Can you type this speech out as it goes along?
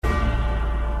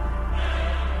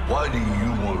Why do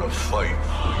you want to fight?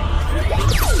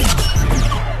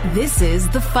 This is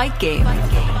The Fight Game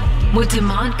with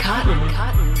Damon Cotton.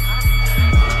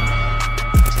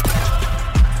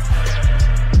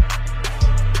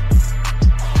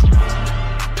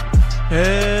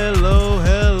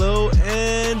 Hello,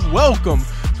 and welcome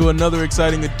to another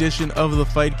exciting edition of The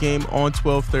Fight Game on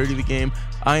 1230 The Game.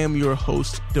 I am your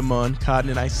host, Damon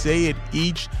Cotton, and I say it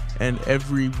each and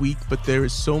every week, but there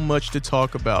is so much to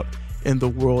talk about in the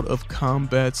world of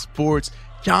combat sports.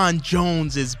 Jon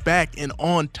Jones is back and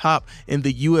on top in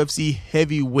the UFC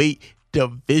heavyweight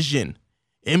division.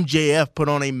 MJF put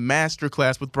on a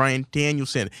masterclass with Bryan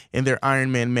Danielson in their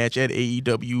Iron Man match at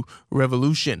AEW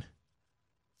Revolution.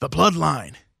 The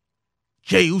Bloodline.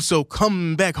 Jey Uso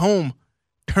coming back home,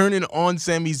 turning on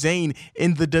Sami Zayn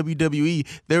in the WWE.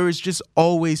 There is just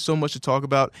always so much to talk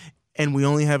about, and we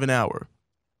only have an hour.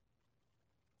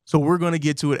 So we're going to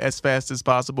get to it as fast as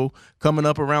possible. Coming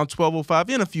up around 12:05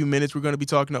 in a few minutes, we're going to be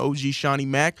talking to OG Shawny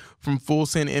Mack from Full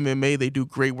Send MMA. They do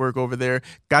great work over there.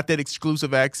 Got that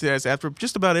exclusive access after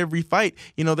just about every fight.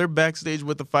 You know, they're backstage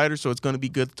with the fighters, so it's going to be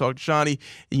good to talk to Shawny.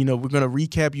 You know, we're going to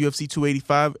recap UFC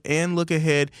 285 and look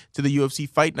ahead to the UFC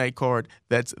Fight Night card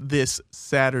that's this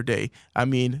Saturday. I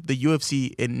mean, the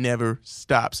UFC, it never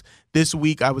stops. This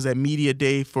week, I was at Media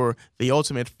Day for The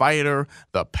Ultimate Fighter,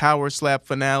 the Power Slap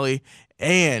finale,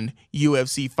 and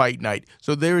UFC Fight Night.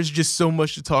 So there is just so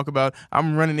much to talk about.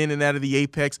 I'm running in and out of the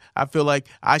Apex. I feel like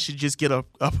I should just get a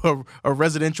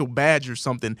residential badge or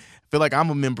something. I feel like I'm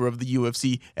a member of the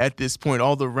UFC at this point.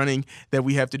 All the running that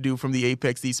we have to do from the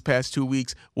Apex these past 2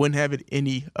 weeks, wouldn't have it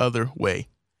any other way.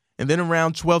 And then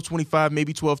around 12:25,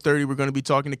 maybe 12:30, we're going to be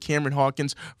talking to Cameron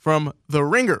Hawkins from The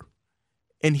Ringer.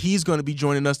 And he's going to be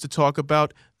joining us to talk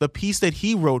about the piece that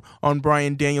he wrote on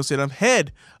Bryan Danielson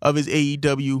ahead of his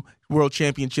AEW World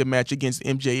Championship match against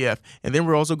MJF. And then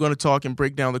we're also going to talk and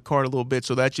break down the card a little bit,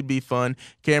 so that should be fun.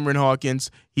 Cameron Hawkins,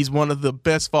 he's one of the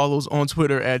best follows on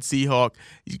Twitter at Seahawk.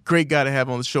 He's a great guy to have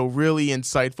on the show, really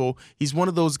insightful. He's one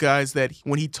of those guys that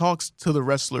when he talks to the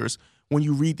wrestlers, when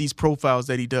you read these profiles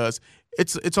that he does,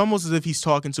 it's almost as if he's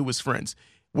talking to his friends.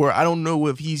 Where I don't know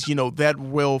if he's,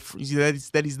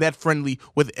 that he's that friendly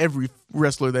with every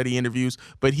wrestler that he interviews,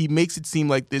 but he makes it seem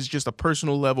like there's just a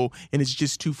personal level and it's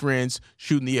just two friends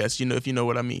shooting the S, if you know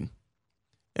what I mean.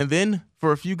 And then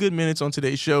for a few good minutes on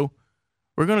today's show,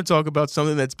 we're going to talk about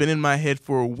something that's been in my head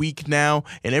for a week now,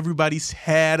 and everybody's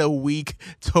had a week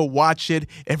to watch it.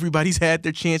 Everybody's had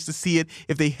their chance to see it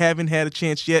if they haven't had a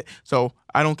chance yet. So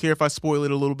I don't care if I spoil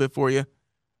it a little bit for you.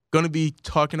 Going to be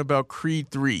talking about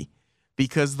Creed 3.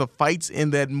 Because the fights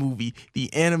in that movie,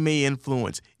 the anime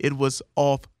influence, it was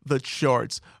off the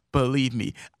charts. Believe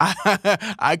me,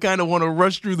 I kind of want to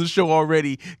rush through the show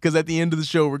already because at the end of the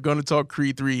show, we're going to talk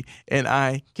Creed 3, and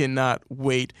I cannot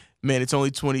wait. Man, it's only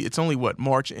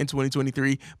March in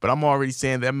 2023, but I'm already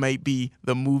saying that might be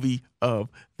the movie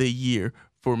of the year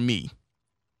for me.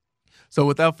 So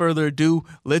without further ado,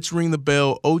 let's ring the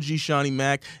bell, OG Shawny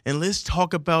Mack, and let's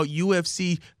talk about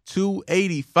UFC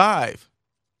 285.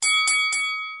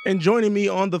 And joining me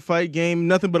on The Fight Game,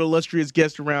 nothing but illustrious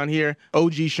guest around here,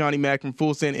 OG Shawny Mack from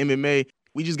Full Send MMA.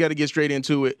 We just got to get straight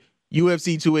into it.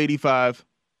 UFC 285,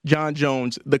 Jon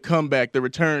Jones, the comeback, the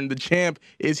return, the champ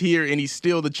is here, and he's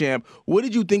still the champ. What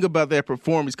did you think about that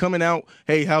performance? Coming out,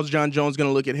 hey, how's Jon Jones going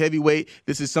to look at heavyweight?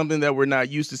 This is something that we're not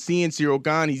used to seeing. Ciryl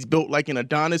Gane, he's built like an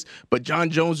Adonis, but Jon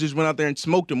Jones just went out there and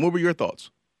smoked him. What were your thoughts?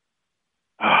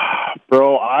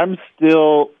 Bro, I'm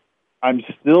still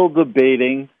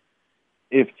debating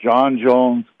if Jon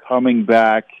Jones coming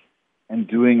back and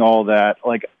doing all that,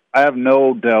 like, I have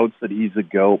no doubts that he's a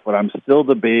GOAT, but I'm still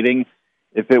debating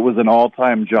if it was an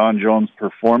all-time Jon Jones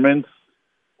performance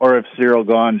or if Ciryl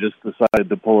Gane just decided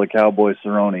to pull a Cowboy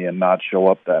Cerrone and not show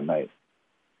up that night.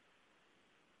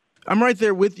 I'm right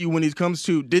there with you when it comes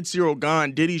to did Ciryl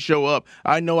Gane, did he show up?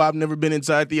 I know I've never been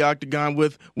inside the octagon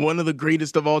with one of the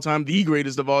greatest of all time, the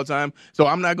greatest of all time, so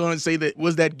I'm not going to say that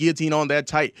was that guillotine on that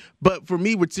tight. But for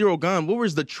me with Ciryl Gane, what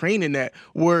was the training at?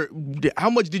 How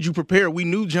much did you prepare? We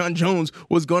knew Jon Jones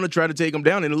was going to try to take him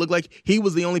down, and it looked like he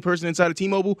was the only person inside of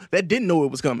T-Mobile that didn't know it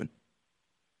was coming.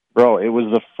 Bro, it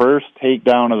was the first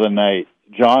takedown of the night.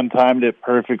 Jon timed it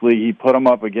perfectly. He put him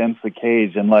up against the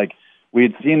cage, and we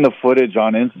had seen the footage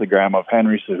on Instagram of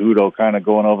Henry Cejudo kind of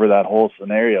going over that whole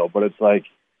scenario, but it's like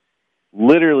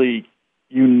literally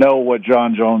you know what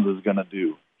Jon Jones is going to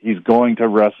do. He's going to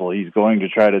wrestle. He's going to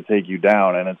try to take you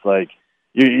down, and it's like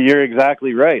you're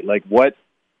exactly right. Like what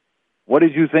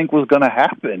did you think was going to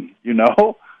happen,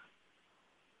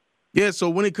 Yeah, so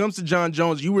when it comes to John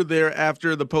Jones, you were there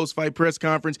after the post-fight press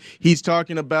conference. He's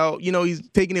talking about, he's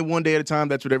taking it one day at a time.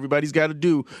 That's what everybody's got to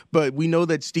do. But we know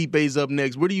that Stipe's up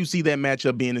next. Where do you see that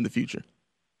matchup being in the future?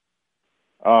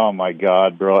 Oh, my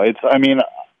God, bro.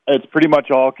 It's pretty much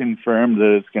all confirmed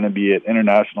that it's going to be at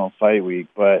International Fight Week.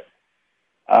 But,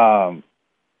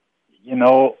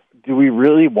 do we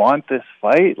really want this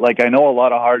fight? Like, I know a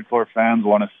lot of hardcore fans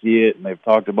want to see it, and they've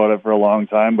talked about it for a long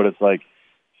time, but it's like,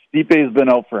 Stipe's been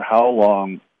out for how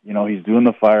long? He's doing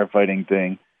the firefighting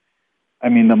thing. I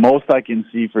mean, the most I can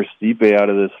see for Stipe out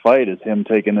of this fight is him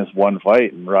taking this one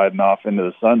fight and riding off into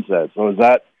the sunset. So is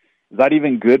that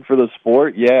even good for the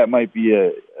sport? Yeah, it might be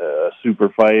a super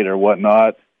fight or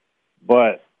whatnot.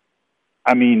 But,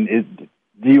 I mean,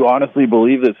 do you honestly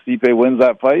believe that Stipe wins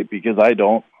that fight? Because I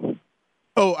don't.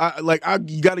 Oh,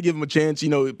 you got to give him a chance.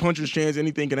 Puncher's chance,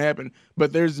 anything can happen.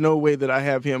 But there's no way that I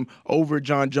have him over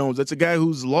John Jones. That's a guy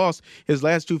who's lost his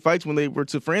last two fights when they were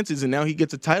to Francis, and now he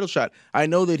gets a title shot. I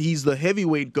know that he's the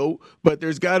heavyweight GOAT, but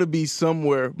there's got to be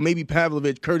somewhere, maybe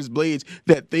Pavlovich, Curtis Blades,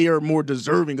 that they are more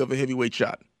deserving of a heavyweight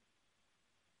shot.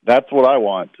 That's what I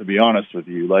want, to be honest with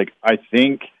you. Like, I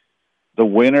think the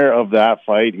winner of that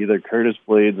fight, either Curtis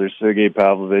Blades or Sergey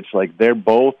Pavlovich, like, they're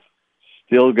both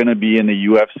still going to be in the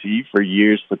UFC for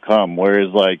years to come,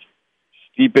 whereas, like,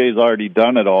 Stipe's already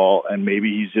done it all, and maybe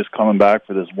he's just coming back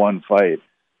for this one fight.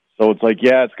 So it's like,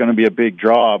 yeah, it's going to be a big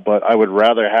draw, but I would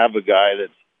rather have a guy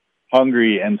that's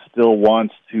hungry and still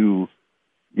wants to,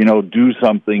 do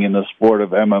something in the sport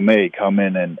of MMA, come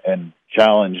in and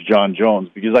challenge John Jones,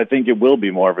 because I think it will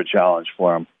be more of a challenge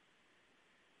for him.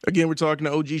 Again, we're talking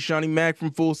to OG Shawny Mack from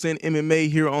Full Send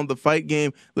MMA here on The Fight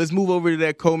Game. Let's move over to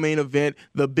that co-main event.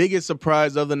 The biggest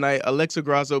surprise of the night, Alexa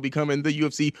Grasso becoming the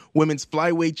UFC Women's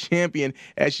Flyweight Champion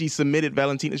as she submitted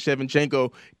Valentina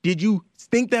Shevchenko. Did you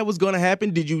think that was going to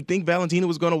happen? Did you think Valentina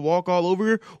was going to walk all over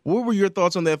her? What were your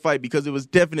thoughts on that fight? Because it was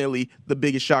definitely the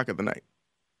biggest shock of the night.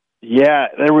 Yeah,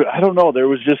 I don't know. There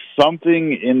was just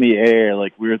something in the air.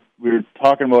 Like, we were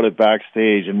talking about it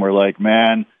backstage, and we're like,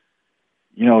 man,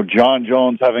 John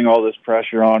Jones having all this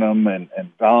pressure on him and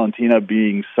Valentina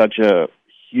being such a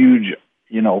huge,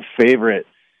 favorite,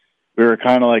 we were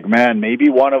kind of like, man, maybe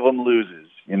one of them loses.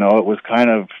 It was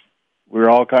we were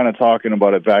all kind of talking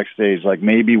about it backstage, like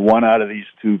maybe one out of these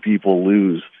two people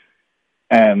lose.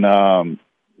 And,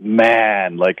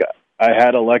 man, like, I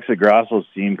had Alexa Grasso's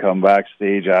team come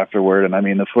backstage afterward, and I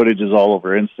mean, the footage is all over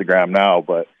Instagram now,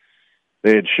 but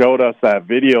they had showed us that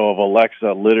video of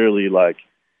Alexa literally, like,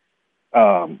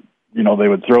 they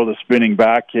would throw the spinning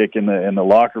back kick in the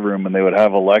locker room, and they would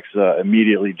have Alexa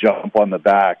immediately jump on the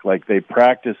back. Like, they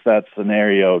practiced that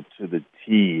scenario to the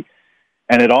T,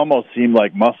 and it almost seemed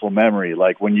like muscle memory.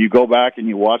 Like, when you go back and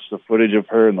you watch the footage of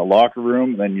her in the locker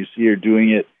room, and then you see her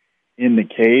doing it in the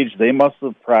cage, they must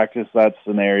have practiced that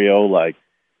scenario like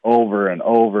over and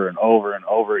over and over and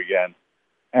over again.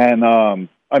 And,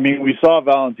 we saw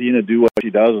Valentina do what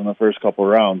she does in the first couple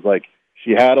of rounds. Like,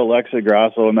 she had Alexa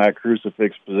Grasso in that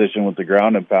crucifix position with the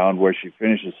ground and pound where she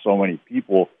finishes so many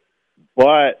people.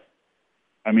 But,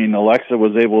 Alexa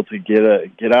was able to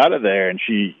get out of there, and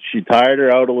she tired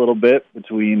her out a little bit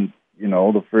between,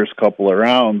 the first couple of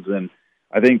rounds. And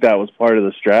I think that was part of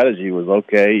the strategy was,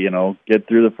 okay, get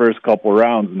through the first couple of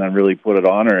rounds and then really put it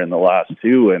on her in the last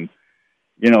two and,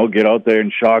 get out there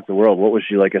and shock the world. What was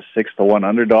she, like a 6-1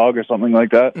 underdog or something like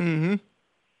that? Mm-hmm.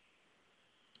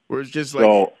 Where it's just like...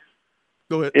 So,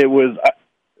 go ahead. It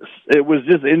was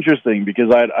just interesting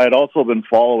because I'd also been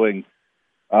following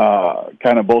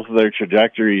kind of both of their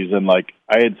trajectories, and like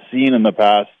I had seen in the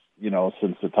past,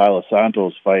 since the Tyler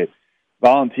Santos fight,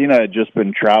 Valentina had just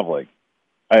been traveling.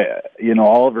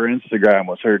 All of her Instagram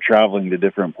was her traveling to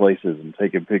different places and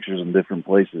taking pictures in different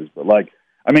places. But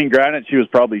granted, she was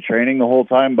probably training the whole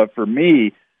time, but for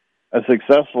me, a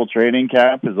successful training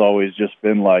camp has always just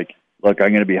been like, look, I'm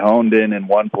going to be honed in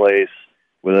one place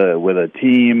with a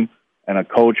team and a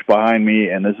coach behind me,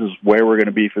 and this is where we're going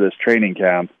to be for this training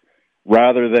camp,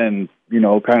 rather than,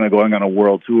 kind of going on a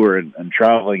world tour and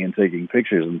traveling and taking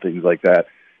pictures and things like that.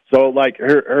 So, like,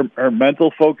 her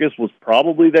mental focus was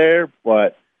probably there,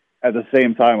 but at the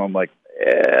same time, I'm like,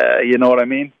 you know what I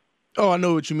mean? Oh, I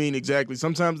know what you mean exactly.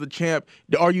 Sometimes the champ,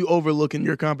 are you overlooking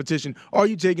your competition? Are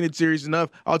you taking it serious enough?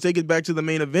 I'll take it back to the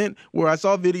main event where I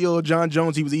saw a video of John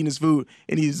Jones. He was eating his food,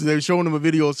 and they're showing him a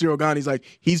video of Cyril Gane. He's like,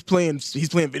 he's playing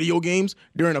video games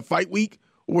during a fight week.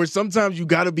 Where sometimes you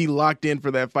got to be locked in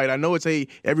for that fight. I know it's, hey,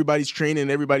 everybody's training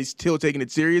and everybody's still taking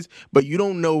it serious, but you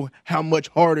don't know how much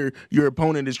harder your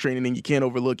opponent is training, and you can't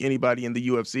overlook anybody in the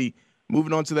UFC.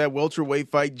 moving on to that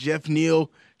welterweight fight, Jeff Neal,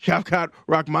 Shavkat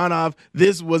Rakhmonov.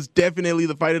 This was definitely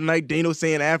the fight of the night. Dano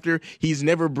saying after he's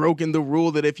never broken the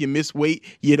rule that if you miss weight,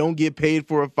 you don't get paid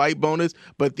for a fight bonus.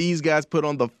 But these guys put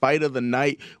on the fight of the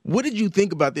night. What did you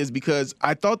think about this? Because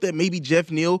I thought that maybe Jeff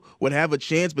Neal would have a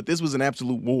chance, but this was an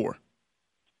absolute war.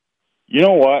 You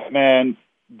know what, man?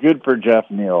 Good for Jeff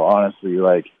Neal, honestly.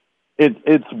 Like,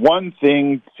 it's one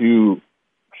thing to,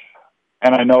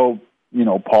 and I know,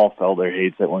 Paul Felder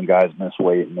hates it when guys miss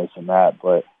weight and this and that,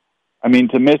 but I mean,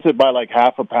 to miss it by like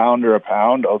half a pound or a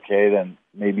pound, okay, then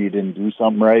maybe he didn't do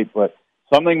something right, but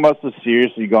something must have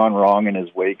seriously gone wrong in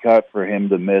his weight cut for him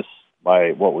to miss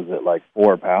by, what was it, like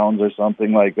 4 pounds or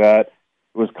something like that.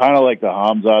 It was kind of like the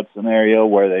Hamzat scenario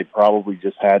where they probably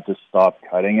just had to stop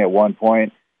cutting at one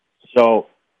point. So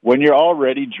when you're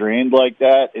already drained like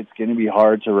that, it's going to be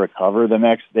hard to recover the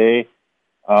next day.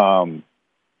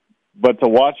 But to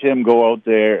watch him go out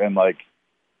there and, like,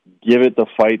 give it the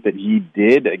fight that he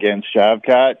did against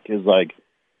Shavkat, because, like,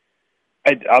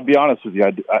 I'll be honest with you,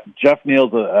 Jeff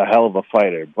Neal's a hell of a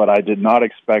fighter, but I did not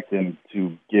expect him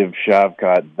to give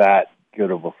Shavkat that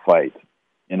good of a fight.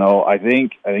 I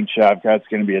think Shavkat's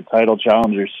going to be a title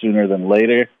challenger sooner than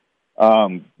later.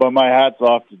 But my hat's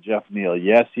off to Jeff Neal.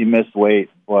 Yes, he missed weight,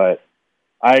 but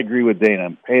I agree with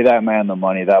Dana. Pay that man the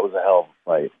money. That was a hell of a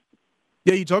fight.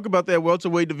 Yeah, you talk about that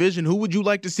welterweight division. Who would you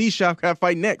like to see Shavkat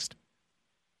fight next?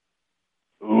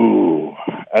 Ooh,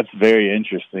 that's very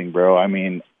interesting, bro. I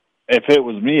mean, if it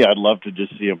was me, I'd love to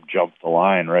just see him jump the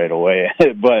line right away.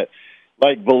 But,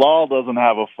 like, Bilal doesn't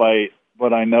have a fight,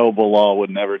 but I know Bilal would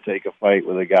never take a fight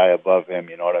with a guy above him.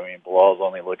 You know what I mean? Bilal's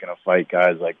only looking to fight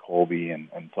guys like Colby and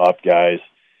top guys.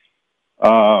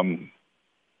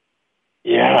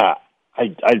 Yeah,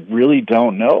 I really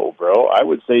don't know, bro. I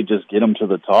would say just get him to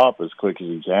the top as quick as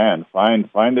you can.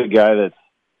 Find a guy that's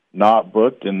not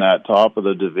booked in that top of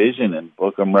the division and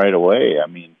book him right away. I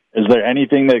mean, is there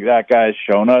anything that guy has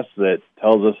shown us that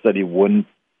tells us that he wouldn't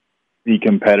be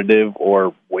competitive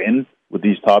or win with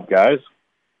these top guys?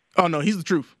 Oh, no, he's the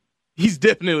truth. He's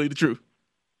definitely the truth.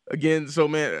 Again, so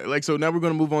now we're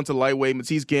going to move on to lightweight.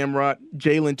 Matisse Gamrot,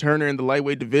 Jalen Turner in the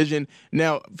lightweight division.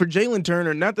 Now, for Jalen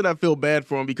Turner, not that I feel bad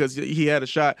for him because he had a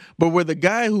shot, but where the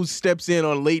guy who steps in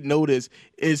on late notice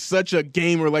is such a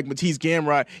gamer like Matisse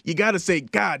Gamrot, you got to say,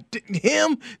 God,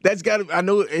 him? That's got to, I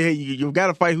know, hey, you've got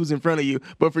to fight who's in front of you.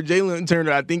 But for Jalen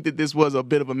Turner, I think that this was a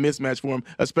bit of a mismatch for him,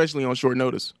 especially on short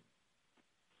notice.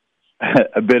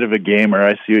 A bit of a gamer.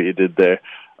 I see what you did there.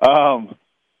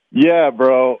 Yeah,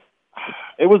 bro.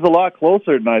 It was a lot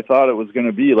closer than I thought it was going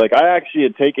to be. Like, I actually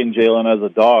had taken Jalen as a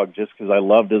dog just because I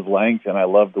loved his length and I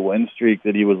loved the win streak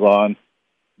that he was on.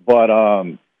 But,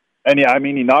 and yeah, I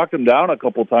mean, he knocked him down a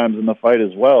couple times in the fight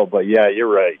as well. But yeah,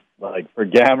 you're right. Like, for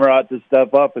Gamrot to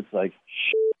step up, it's like,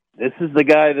 this is the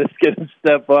guy that's going to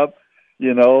step up.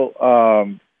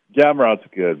 Gamrot's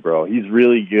good, bro. He's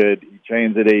really good. He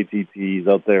trains at ATT. He's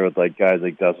out there with like guys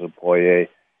like Dustin Poirier.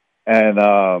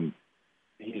 And,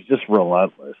 he's just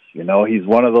relentless. He's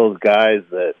one of those guys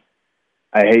that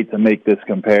I hate to make this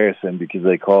comparison because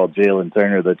they call Jalen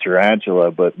Turner the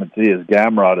tarantula, but Matthias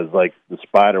Gamrot is like the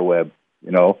spider web,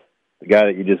 the guy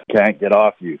that you just can't get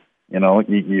off you.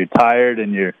 You're tired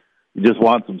and you just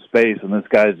want some space, and this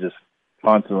guy's just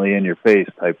constantly in your face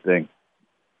type thing.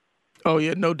 Oh,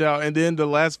 yeah, no doubt. And then the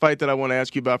last fight that I want to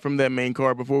ask you about from that main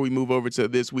card before we move over to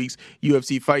this week's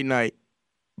UFC Fight Night,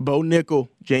 Bo Nickel,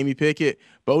 Jamie Pickett.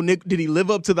 Bo Nickel, did he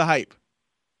live up to the hype?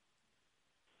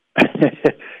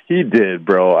 He did,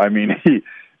 bro. I mean,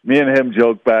 me and him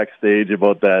joked backstage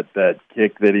about that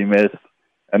kick that he missed,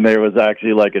 and there was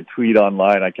actually like a tweet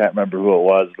online. I can't remember who it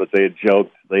was, but they had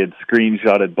joked. They had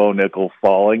screenshotted Bo Nickel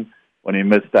falling when he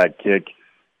missed that kick,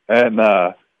 and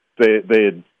they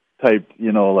had typed,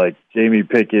 like Jamie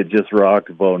Pickett just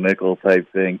rocked Bo Nickel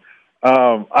type thing.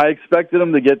 I expected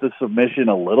him to get the submission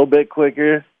a little bit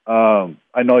quicker.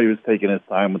 I know he was taking his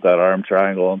time with that arm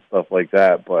triangle and stuff like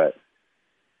that, but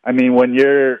I mean, when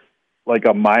you're like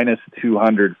a minus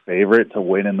 200 favorite to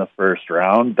win in the first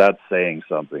round, that's saying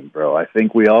something, bro. I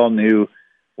think we all knew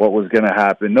what was going to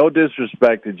happen. No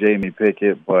disrespect to Jamie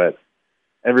Pickett, but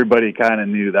everybody kind of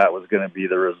knew that was going to be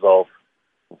the result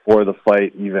before the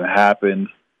fight even happened.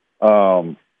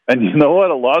 And you know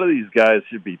what? A lot of these guys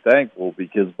should be thankful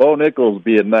because Bo Nickel's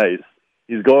being nice.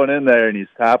 He's going in there and he's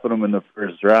tapping them in the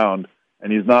first round,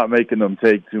 and he's not making them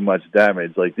take too much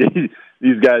damage. Like,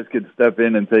 these guys could step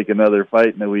in and take another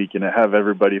fight in a week and have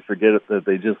everybody forget that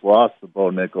they just lost to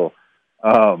Bo Nickel.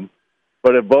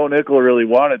 But if Bo Nickel really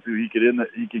wanted to, he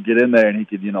could get in there and he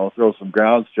could, throw some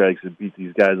ground strikes and beat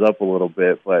these guys up a little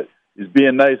bit. But he's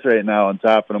being nice right now and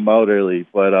tapping them out early.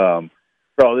 But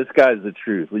Bro, this guy's the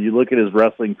truth. When you look at his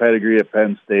wrestling pedigree at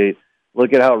Penn State,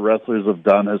 look at how wrestlers have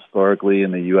done historically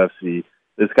in the UFC.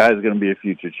 This guy's going to be a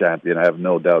future champion. I have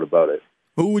no doubt about it.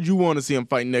 Who would you want to see him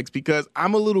fight next? Because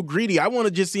I'm a little greedy. I want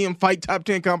to just see him fight top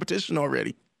 10 competition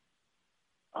already.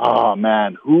 Oh,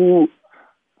 man. Who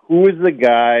is the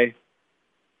guy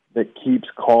that keeps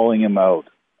calling him out?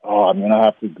 Oh, I'm going to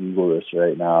have to Google this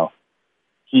right now.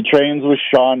 He trains with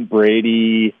Sean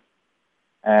Brady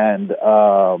and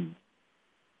that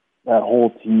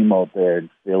whole team out there in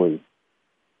Philly.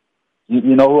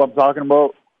 You know who I'm talking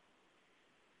about?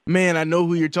 Man, I know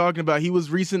who you're talking about. He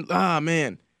was recent.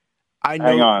 Man. I know.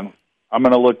 Hang on. I'm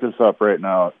going to look this up right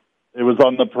now. It was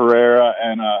on the Pereira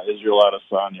and Israel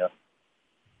Adesanya.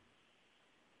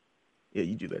 Yeah,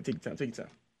 you do that. Take your time.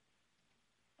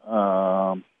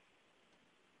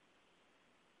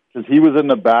 Because he was in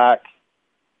the back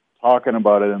talking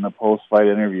about it in the post-fight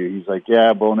interview. He's like,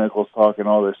 yeah, Bo Nickel's talking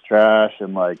all this trash,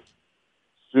 and, like,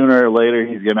 sooner or later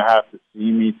he's going to have to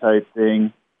see me type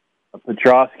thing.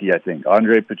 Petrosky, I think.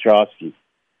 Andre Petrosky.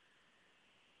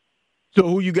 So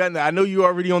who you got now? I know you're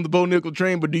already on the Bo Nickel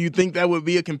train, but do you think that would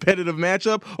be a competitive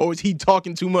matchup, or is he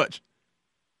talking too much?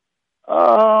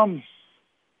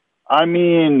 I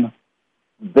mean,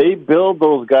 they build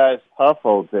those guys tough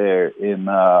out there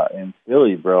in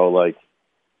Philly, bro. Like,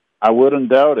 I wouldn't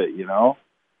doubt it, you know.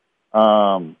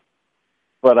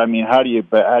 But I mean, how do you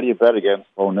bet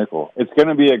against Bo Nickel? It's going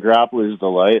to be a grappler's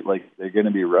delight. Like, they're going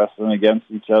to be wrestling against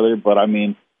each other. But I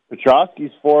mean,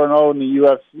 Petrosky's 4-0 in the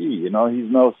UFC. You know,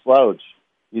 he's no slouch.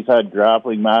 He's had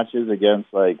grappling matches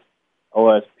against like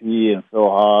OSP and Phil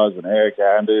Haas and Eric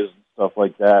Anders and stuff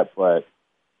like that. But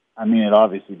I mean, it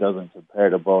obviously doesn't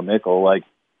compare to Bo Nickel. Like,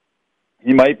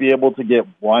 he might be able to get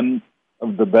one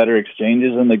of the better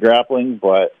exchanges in the grappling,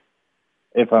 but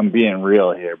if I'm being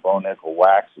real here, Bo Nickel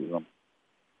waxes him.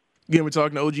 Again, we're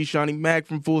talking to OG Shawny Mack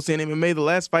from Full Send MMA. The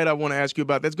last fight I want to ask you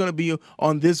about, that's going to be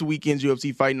on this weekend's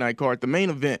UFC Fight Night card. The main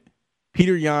event,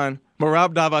 Peter Yan,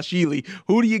 Merab Dvalishvili.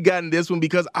 Who do you got in this one?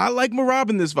 Because I like Merab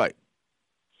in this fight.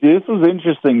 See, this was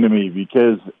interesting to me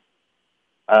because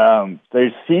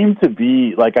there seemed to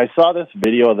be, like, I saw this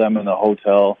video of them in the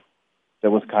hotel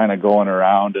that was kind of going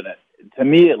around, and to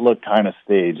me it looked kind of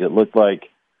staged. It looked like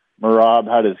Merab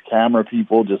had his camera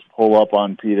people just pull up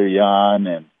on Peter Yan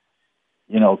and,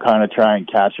 you know, kind of try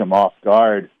and catch him off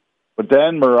guard. But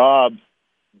then Merab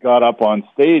got up on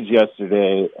stage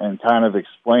yesterday and kind of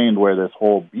explained where this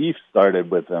whole beef started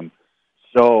with him.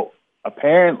 So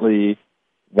apparently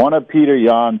one of Peter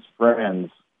Yan's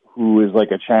friends, who is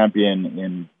like a champion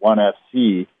in ONE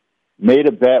FC, made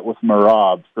a bet with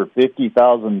Merab for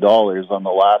 $50,000 on the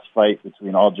last fight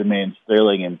between Aljamain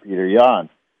Sterling and Peter Yan.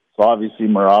 So obviously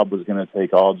Merab was going to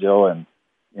take Aljo, and,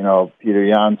 you know, Peter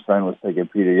Yan's friend was taking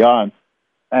Peter Yan.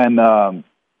 And,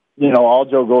 you know,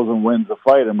 Aljo goes and wins the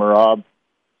fight, and Merab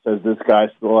says this guy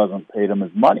still hasn't paid him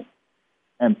his money.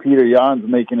 And Peter Yan's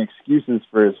making excuses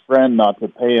for his friend not to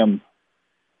pay him,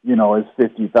 you know, his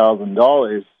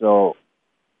 $50,000. So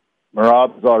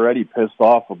Merab's already pissed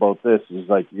off about this. He's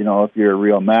like, you know, if you're a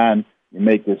real man, you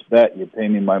make this bet, you pay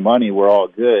me my money, we're all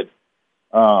good.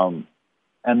 And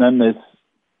then this,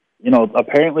 you know,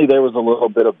 apparently there was a little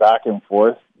bit of back and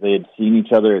forth. They had seen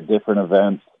each other at different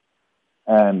events.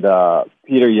 And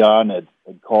Peter Yan had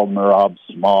called Merab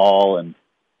small and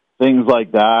things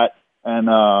like that.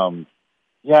 And,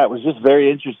 yeah, it was just very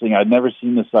interesting. I'd never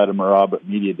seen this side of Merab at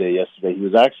Media Day yesterday. He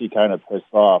was actually kind of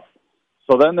pissed off.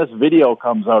 So then this video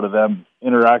comes out of them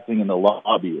interacting in the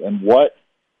lobby. And what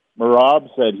Merab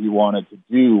said he wanted to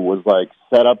do was, like,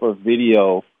 set up a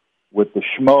video with the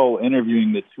Schmo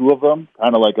interviewing the two of them,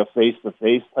 kind of like a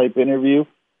face-to-face type interview.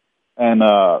 And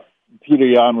Peter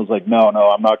Yan was like, no,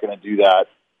 I'm not going to do that.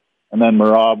 And then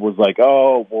Merab was like,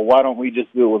 oh, well, why don't we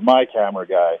just do it with my camera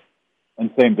guy?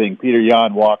 And same thing, Peter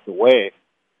Yan walked away.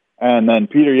 And then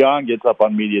Peter Yan gets up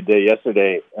on Media Day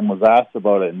yesterday and was asked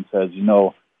about it and says, you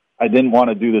know, I didn't want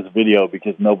to do this video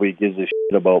because nobody gives a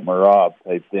shit about Merab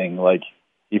type thing. Like,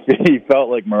 he felt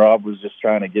like Merab was just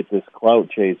trying to get this clout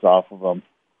chase off of him.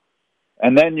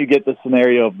 And then you get the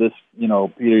scenario of this, you know,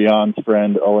 Peter Yan's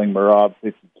friend owing Merab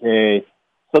 $50K.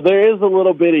 So there is a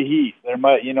little bit of heat. There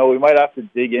might, you know, we might have to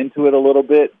dig into it a little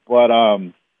bit. But,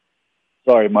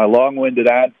 sorry, my long-winded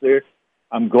answer.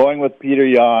 I'm going with Peter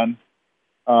Yan.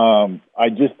 I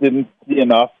just didn't see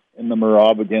enough in the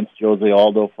Merab against Jose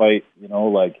Aldo fight. You know,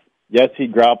 like, yes, he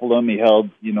grappled him. He held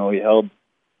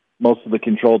most of the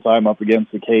control time up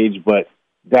against the cage. But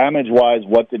damage-wise,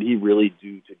 what did he really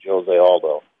do to Jose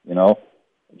Aldo? You know,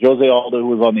 Jose Aldo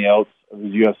was on the outs of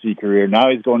his UFC career.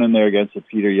 Now he's going in there against a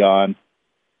Peter Yan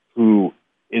who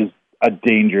is a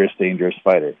dangerous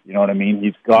fighter. You know what I mean?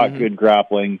 He's got good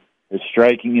grappling. His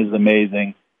striking is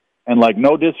amazing. And, like,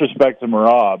 no disrespect to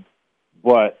Merab,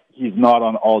 but he's not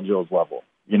on Aljo's level.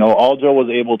 You know, Aljo was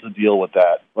able to deal with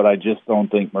that, but I just don't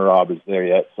think Merab is there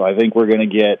yet. So I think we're going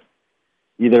to get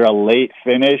either a late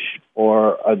finish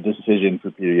or a decision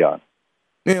for Peter Yan.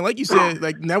 Man, like you said,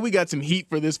 like now we got some heat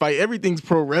for this fight. Everything's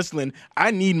pro wrestling.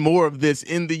 I need more of this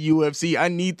in the UFC. I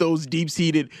need those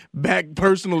deep-seated back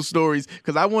personal stories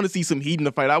because I want to see some heat in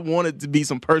the fight. I want it to be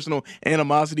some personal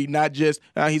animosity, not just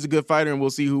he's a good fighter and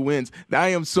we'll see who wins. I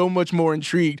am so much more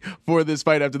intrigued for this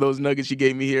fight after those nuggets you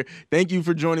gave me here. Thank you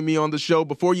for joining me on the show.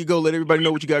 Before you go, let everybody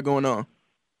know what you got going on.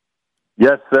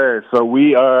 Yes, sir. So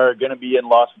we are going to be in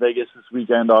Las Vegas this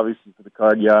weekend, obviously, for the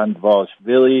card Jan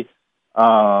Dvalishvili.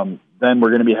 Then we're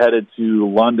going to be headed to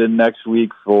London next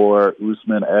week for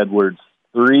Usman Edwards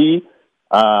 3.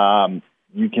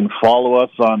 You can follow us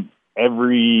on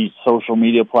every social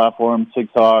media platform,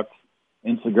 TikTok,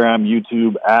 Instagram,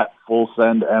 YouTube, at Full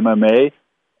Send MMA.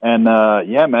 And,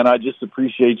 yeah, man, I just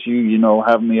appreciate you,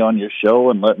 having me on your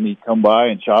show and letting me come by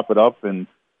and chop it up and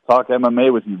talk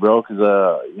MMA with you, bro, because,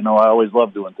 I always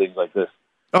love doing things like this.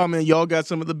 Oh, man, y'all got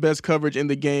some of the best coverage in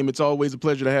the game. It's always a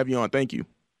pleasure to have you on. Thank you.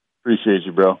 Appreciate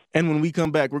you, bro. And when we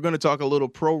come back, we're going to talk a little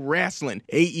pro wrestling,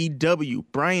 AEW,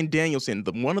 Bryan Danielson,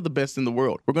 one of the best in the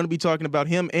world. We're going to be talking about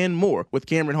him and more with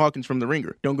Cameron Hawkins from The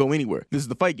Ringer. Don't go anywhere. This is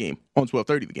The Fight Game on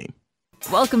 1230 The Game.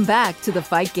 Welcome back to The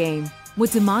Fight Game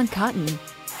with Damon Cotton.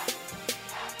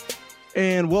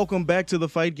 And welcome back to The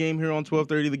Fight Game here on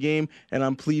 1230 The Game. And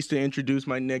I'm pleased to introduce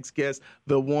my next guest,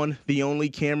 the one, the only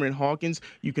Cameron Hawkins.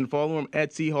 You can follow him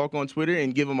at Seahawk on Twitter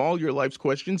and give him all your life's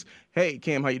questions. Hey,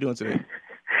 Cam, how you doing today?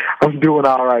 I'm doing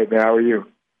all right, man. How are you?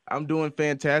 I'm doing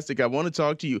fantastic. I want to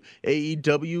talk to you.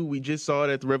 AEW, we just saw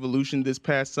it at the Revolution this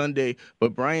past Sunday,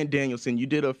 but Bryan Danielson, you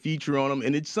did a feature on him,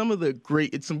 and it's some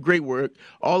great work.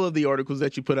 All of the articles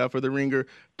that you put out for The Ringer,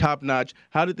 top notch.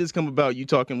 How did this come about, you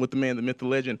talking with the man, the myth, the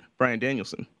legend, Bryan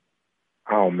Danielson?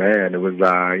 Oh, man, it was,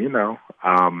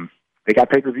 they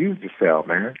got pay-per-views to sell,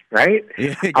 man, right?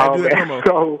 Yeah, got to do that promo.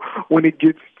 So when it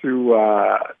gets to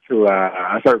a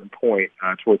certain point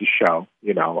toward the show,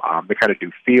 they kind of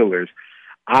do feelers.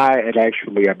 I've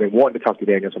been wanting to talk to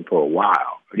Danielson for a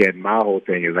while. Again, my whole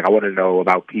thing is, I want to know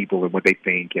about people and what they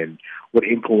think and what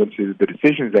influences the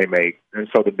decisions they make. And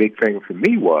so the big thing for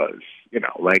me was,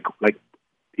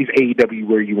 is AEW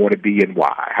where you want to be and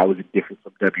why? How is it different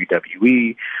from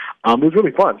WWE? It was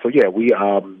really fun. So, yeah, we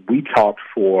talked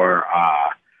for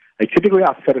typically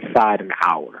I'll set aside an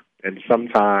hour. And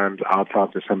sometimes I'll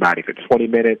talk to somebody for 20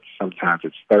 minutes. Sometimes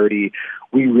it's 30.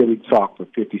 We really talked for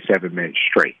 57 minutes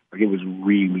straight. It was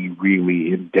really,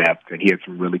 really in-depth, and he had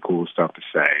some really cool stuff to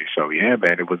say. So, yeah,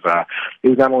 man, it was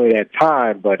not only that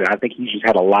time, but I think he just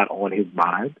had a lot on his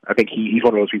mind. I think he's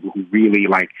one of those people who really,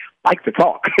 like to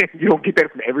talk. You don't get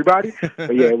that from everybody.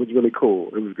 But, yeah, it was really cool.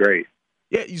 It was great.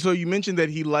 Yeah, so you mentioned that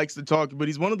he likes to talk, but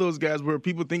he's one of those guys where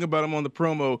people think about him on the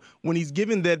promo. When he's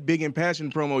given that big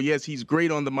impassioned promo, yes, he's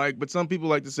great on the mic, but some people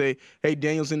like to say, hey,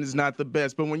 Danielson is not the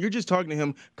best. But when you're just talking to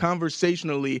him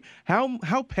conversationally,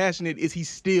 how passionate is he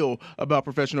still about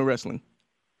professional wrestling?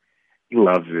 He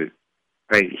loves it.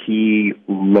 He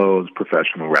loves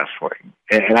professional wrestling.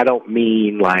 And I don't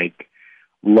mean,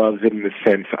 loves it in the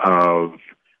sense of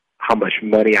how much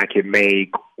money I can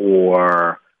make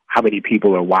or how many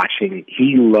people are watching.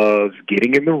 He loves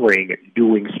getting in the ring,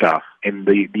 doing stuff, and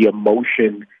the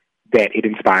emotion that it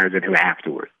inspires in him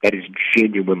afterwards. That is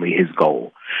genuinely his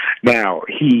goal. Now,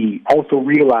 he also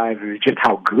realizes just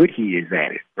how good he is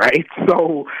at it, right?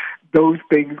 So those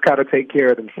things kind of take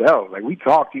care of themselves. We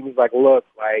talked, he was like, look,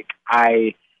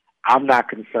 I'm not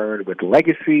concerned with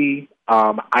legacy.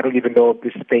 I don't even know if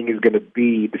this thing is going to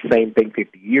be the same thing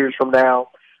 50 years from now.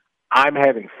 I'm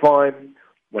having fun.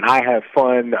 When I have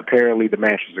fun, apparently the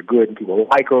matches are good and people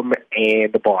like them,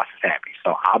 and the boss is happy.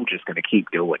 So I'm just going to keep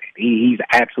doing it. He's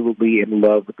absolutely in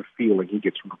love with the feeling he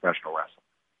gets from professional wrestling.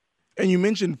 And you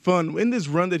mentioned fun. In this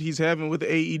run that he's having with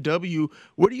AEW,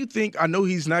 what do you think? I know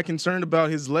he's not concerned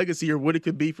about his legacy or what it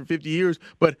could be for 50 years,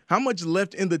 but how much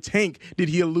left in the tank did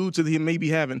he allude to that he may be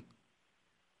having?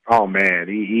 Oh, man,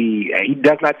 he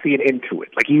does not see an end to it.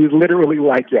 He was literally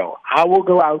like, yo, I will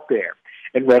go out there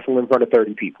and wrestle in front of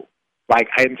 30 people.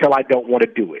 Until I don't want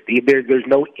to do it. There's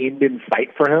no end in sight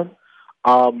for him.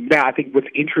 Now, I think what's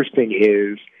interesting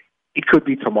is it could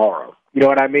be tomorrow. You know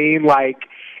what I mean?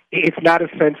 It's not a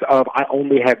sense of I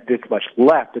only have this much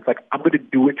left. It's I'm going to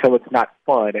do it till it's not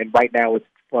fun, and right now it's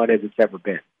fun as it's ever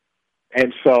been.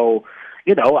 And so,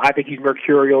 I think he's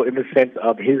mercurial in the sense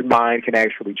of his mind can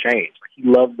actually change. He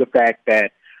loves the fact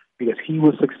that because he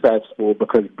was successful,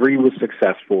 because Bree was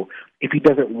successful. If he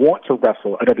doesn't want to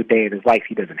wrestle another day in his life,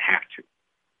 he doesn't have to.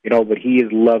 But he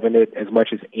is loving it as much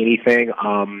as anything.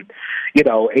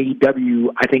 AEW,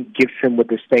 I think, gives him with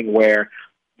this thing where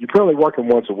you're probably working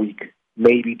once a week,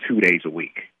 maybe 2 days a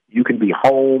week. You can be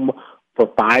home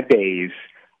for 5 days,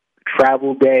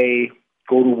 travel day,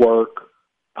 go to work,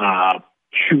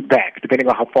 shoot back. Depending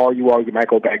on how far you are, you might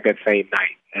go back that same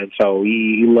night. And so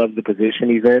he loves the position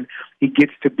he's in. He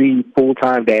gets to be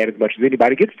full-time dad as much as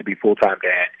anybody gets to be full-time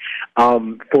dad.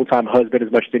 Full-time husband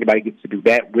as much as anybody gets to do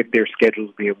that with their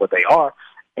schedules being what they are.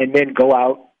 And then go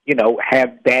out,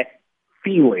 have that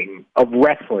feeling of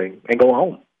wrestling and go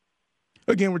home.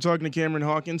 Again, we're talking to Cameron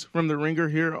Hawkins from The Ringer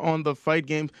here on The Fight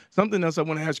Game. Something else I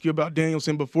want to ask you about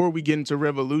Danielson before we get into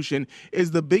Revolution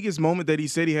is the biggest moment that he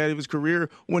said he had of his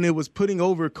career when it was putting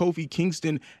over Kofi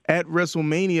Kingston at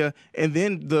WrestleMania. And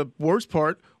then the worst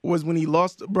part was when he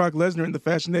lost Brock Lesnar in the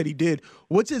fashion that he did.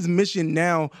 What's his mission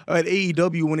now at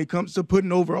AEW when it comes to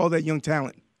putting over all that young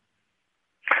talent?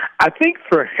 I think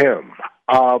for him,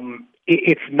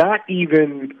 it's not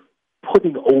even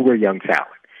putting over young talent.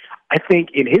 I think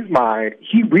in his mind,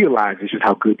 he realizes just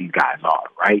how good these guys are,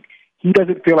 right? He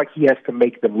doesn't feel like he has to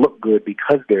make them look good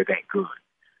because they're that good.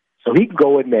 So he can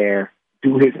go in there,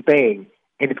 do his thing,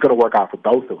 and it's going to work out for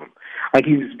both of them. Like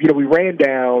we ran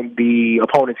down the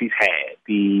opponents he's had,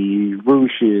 the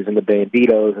Rushes and the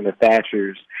Banditos and the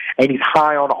Thatchers, and he's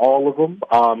high on all of them.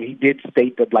 He did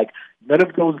state that, none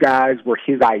of those guys were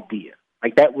his idea.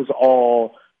 That was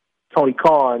all Tony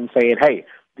Khan saying, hey,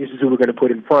 this is who we're going to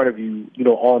put in front of you,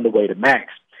 on the way to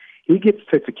Max. He gets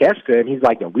to Takeshita, and he's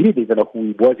like, we didn't even know who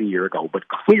he was a year ago, but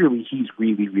clearly he's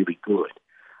really, really good.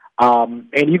 And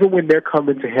even when they're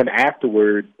coming to him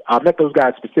afterward, not those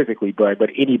guys specifically, but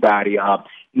anybody,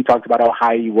 he talked about how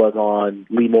high he was on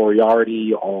Lee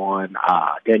Moriarty, on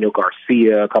Daniel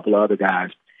Garcia, a couple of other guys.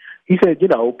 He said,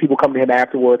 people come to him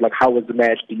afterward, how was the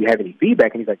match? Do you have any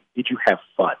feedback? And he's like, did you have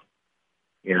fun?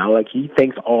 He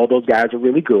thinks all those guys are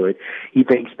really good. He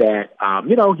thinks that,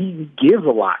 he gives a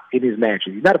lot in his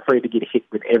matches. He's not afraid to get hit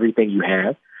with everything you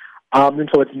have. And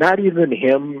so it's not even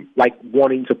him,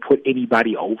 wanting to put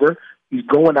anybody over. He's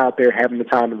going out there having the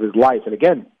time of his life. And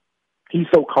again, he's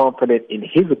so confident in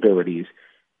his abilities,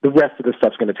 the rest of the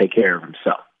stuff's going to take care of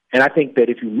himself. And I think that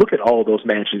if you look at all those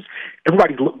matches,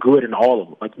 everybody's looked good in all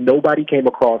of them. Nobody came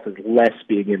across as less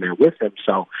being in there with him.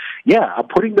 So, yeah,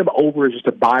 putting them over is just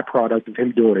a byproduct of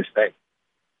him doing his thing.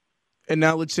 And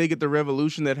now let's take it the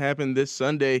Revolution that happened this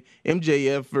Sunday,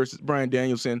 MJF versus Bryan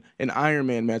Danielson, an Iron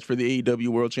Man match for the AEW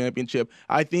World Championship.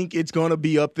 I think it's going to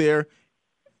be up there,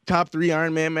 top 3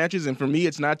 Iron Man matches, and for me,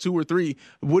 it's not 2 or 3.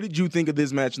 What did you think of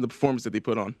this match and the performance that they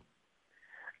put on?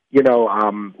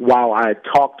 While I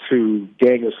talked to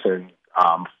Danielson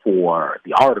for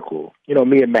the article,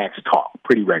 me and Max talk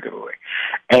pretty regularly.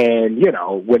 And,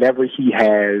 whenever he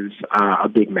has a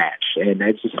big match, and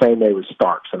it's the same way with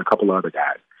Starks and a couple of other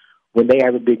guys, when they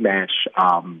have a big match,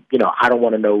 I don't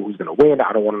want to know who's going to win.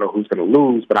 I don't want to know who's going to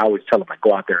lose, but I always tell them,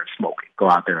 go out there and smoke it. Go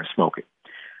out there and smoke it.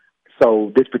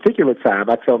 So this particular time,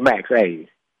 I tell Max, hey,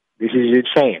 this is your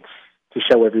chance to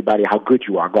show everybody how good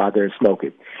you are. Go out there and smoke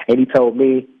it. And he told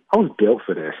me, I was built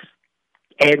for this.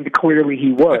 And clearly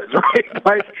he was,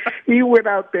 right? He went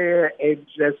out there and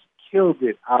just killed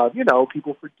it.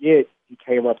 People forget he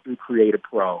came up through Creative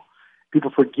Pro.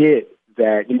 People forget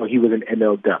that, he was an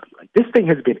MLW. This thing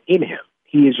has been in him.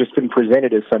 He has just been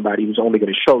presented as somebody who's only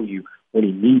going to show you when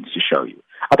he needs to show you.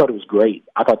 I thought it was great.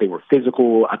 I thought they were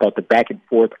physical. I thought the back and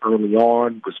forth early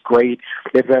on was great.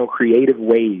 They found creative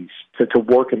ways to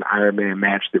work an Iron Man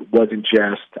match that wasn't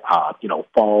just,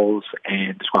 falls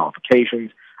and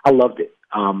disqualifications. I loved it.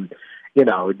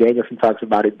 Danielson talks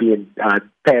about it being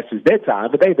past his bedtime,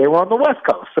 but they were on the West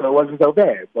Coast, so it wasn't so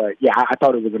bad. But, yeah, I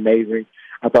thought it was amazing.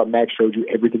 I thought Max showed you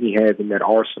everything he has in that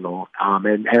arsenal,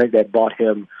 and I think that bought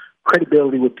him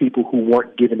credibility with people who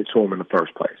weren't giving it to him in the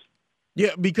first place.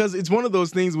 Yeah, because it's one of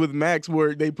those things with Max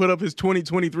where they put up his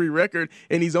 2023 record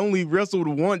and he's only wrestled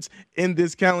once in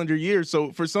this calendar year.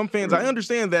 So for some fans, I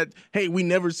understand that, hey, we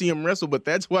never see him wrestle, but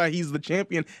that's why he's the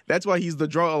champion. That's why he's the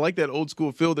draw. I like that old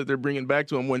school feel that they're bringing back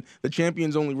to him when the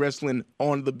champion's only wrestling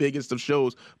on the biggest of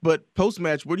shows. But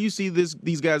post-match, where do you see these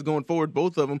guys going forward,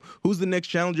 both of them? Who's the next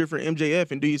challenger for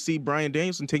MJF? And do you see Bryan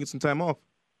Danielson taking some time off?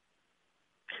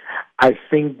 I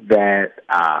think that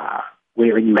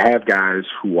when you have guys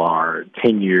who are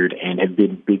tenured and have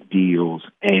been big deals,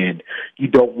 and you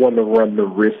don't want to run the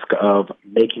risk of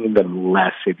making them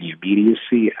less in the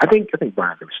immediacy, I think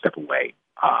Bryan's going to step away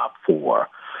for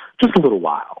just a little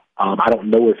while. I don't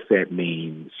know if that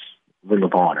means Ring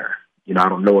of Honor. I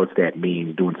don't know if that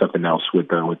means doing something else with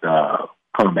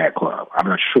Combat Club. I'm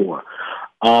not sure.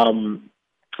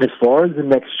 As far as the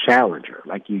next challenger,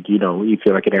 like you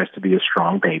feel like it has to be a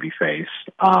strong baby face.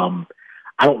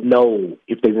 I don't know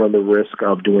if they run the risk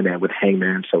of doing that with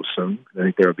Hangman so soon. I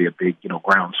think there would be a big,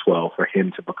 groundswell for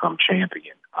him to become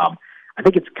champion. I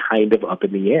think it's kind of up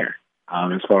in the air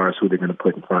as far as who they're going to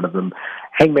put in front of him.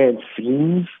 Hangman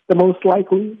seems the most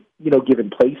likely, given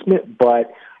placement,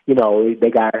 but, they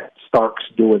got Starks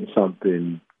doing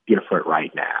something different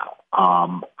right now.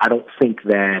 I don't think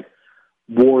that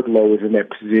Wardlow is in that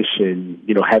position,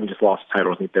 having just lost the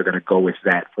title. I think they're going to go with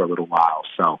that for a little while.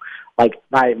 So, like,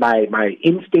 my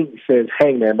instinct says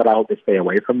Hangman, but I hope they stay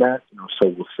away from that. So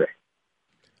we'll see.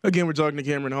 Again, we're talking to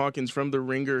Cameron Hawkins from The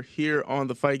Ringer here on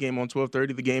The Fight Game on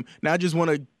 1230 The Game. Now, I just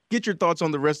want to get your thoughts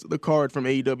on the rest of the card from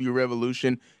AEW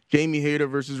Revolution. Jamie Hayter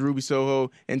versus Ruby Soho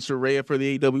and Saraya for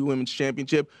the AEW Women's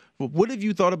Championship. But what have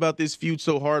you thought about this feud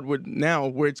so hard now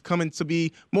where it's coming to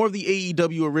be more of the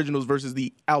AEW originals versus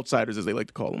the outsiders, as they like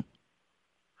to call them?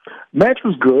 Match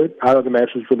was good. I thought the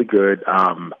match was really good.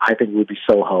 I think Ruby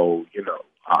Soho,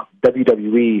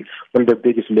 WWE, one of their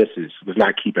biggest misses was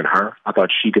not keeping her. I thought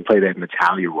she could play that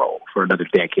Natalia role for another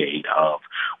decade of,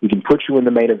 we can put you in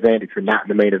the main event. If you're not in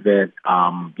the main event,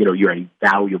 you're a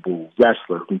valuable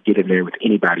wrestler who can get in there with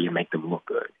anybody and make them look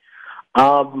good.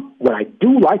 What I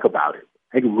do like about it,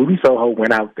 I think Ruby Soho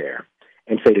went out there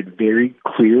and stated very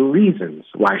clear reasons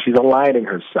why she's aligning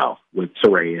herself with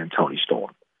Saraya and Toni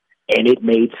Storm. And it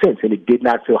made sense, and it did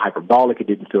not feel hyperbolic. It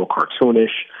didn't feel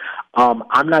cartoonish.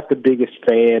 I'm not the biggest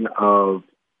fan of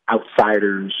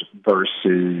outsiders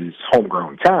versus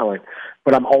homegrown talent,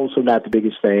 but I'm also not the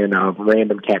biggest fan of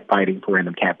random cat fighting for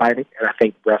random cat fighting. And I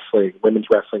think women's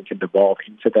wrestling can devolve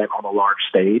into that on a large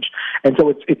stage. And so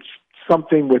it's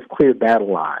something with clear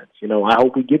battle lines. I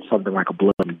hope we get something like a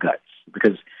Blood and Guts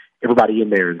because everybody in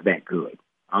there is that good.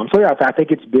 I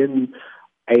think it's been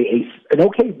an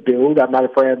okay build. I'm not a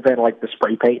fan of like the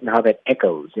spray paint and how that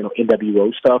echoes,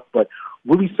 NWO stuff, but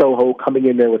Ruby Soho coming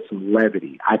in there with some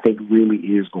levity, I think really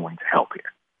is going to help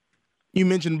here. You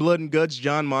mentioned Blood and Guts,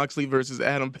 Jon Moxley versus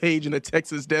Adam Page in a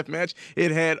Texas death match.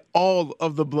 It had all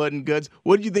of the blood and guts.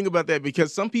 What did you think about that?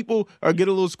 Because some people get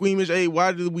a little squeamish. Hey,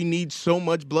 why do we need so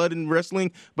much blood in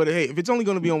wrestling? But hey, if it's only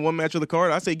going to be on one match of the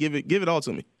card, I say give it all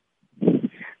to me.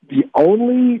 The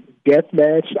only death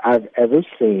match I've ever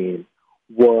seen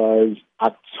was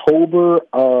October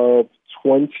of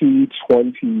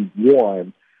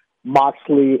 2021,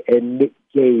 Moxley and Nick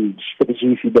Gage for the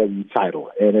GCW title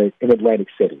in Atlantic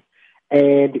City.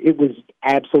 And it was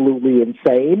absolutely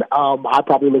insane. I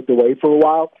probably looked away for a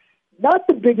while. Not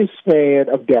the biggest fan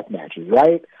of death matches,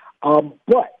 right?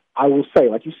 But I will say,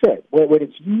 like you said, when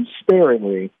it's used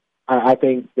sparingly, I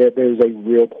think that there's a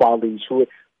real quality to it.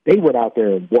 They went out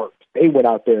there and worked. They went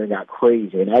out there and got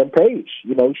crazy. And Adam Page,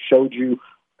 showed you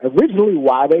originally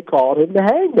why they called him the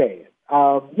Hangman.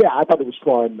 I thought it was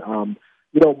fun.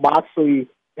 Moxley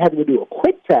having to do a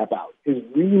quick tap out is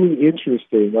really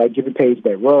interesting, like giving Page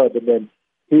that rub. And then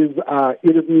his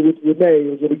interview with Renee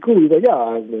was really cool. He's like,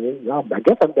 I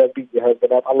guess I'm done beating your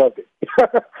husband up. I loved it.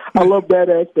 I love that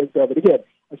aspect of it. Again,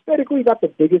 aesthetically, not the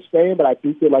biggest fan, but I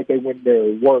do feel like they went there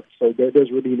and worked. So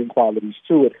there's redeeming qualities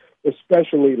to it,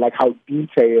 especially like how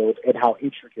detailed and how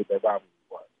intricate that rivalry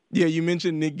was. Yeah, you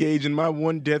mentioned Nick Gage, and my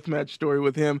one deathmatch story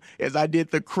with him is I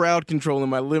did the crowd control in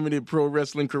my limited pro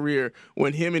wrestling career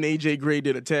when him and AJ Gray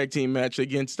did a tag team match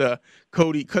against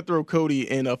Cutthroat Cody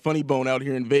and Funny Bone out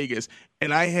here in Vegas.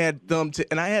 And I had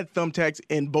thumbtacks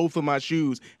in both of my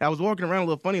shoes. And I was walking around a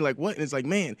little funny, like, what? And it's like,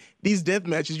 man, these death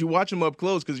matches, you watch them up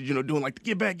close because, doing like,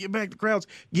 get back, the crowd's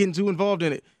getting too involved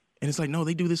in it. And it's like, no,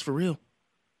 they do this for real.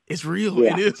 It's real.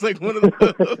 Yeah. And it's like one of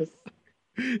those.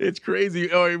 It's crazy.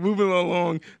 All right, moving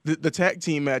along, the tag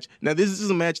team match. Now, this is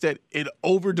a match that it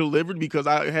over-delivered because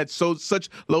I had such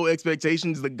low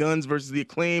expectations. The Guns versus the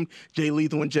Acclaimed, Jay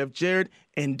Lethal and Jeff Jarrett,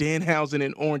 and Danhausen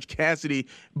and Orange Cassidy.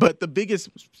 But the biggest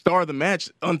star of the match,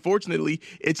 unfortunately,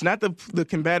 it's not the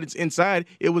combatants inside.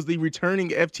 It was the returning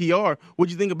FTR.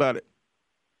 What'd you think about it?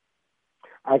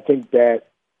 I think that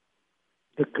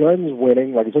the Guns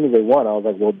winning, like as soon as they won, I was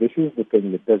like, well, this is the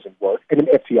thing that doesn't work. And then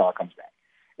FTR comes back.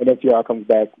 And FTR comes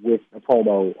back with a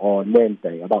promo on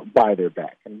Wednesday about why they're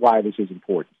back and why this is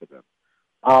important to them.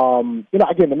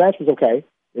 Again, the match was okay.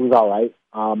 It was all right.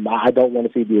 I don't want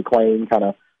to see the Acclaim kind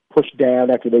of pushed down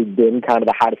after they've been kind of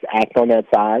the hottest act on that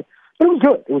side. But it was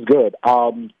good. It was good.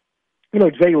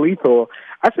 Jay Lethal,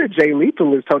 I said Jay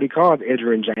Lethal is Tony Khan's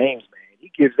Edgerrin James, man.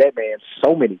 He gives that man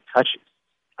so many touches.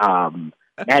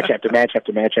 match after match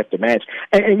after match after match.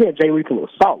 And again, Jay Lethal was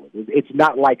solid. It's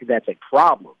not like that's a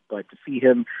problem, but to see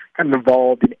him kind of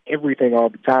involved in everything all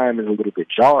the time is a little bit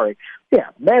jarring. Yeah,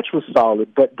 match was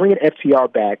solid, but bringing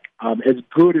FTR back, as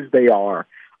good as they are,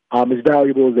 as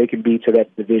valuable as they can be to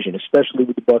that division, especially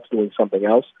with the Bucks doing something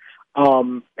else,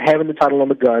 having the title on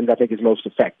the Guns, I think, is most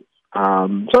effective.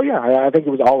 So, yeah, I think it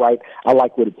was all right. I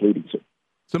like what it's leading to.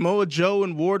 Samoa Joe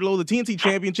and Wardlow, the TNT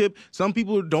Championship, some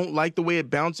people don't like the way it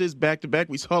bounces back-to-back.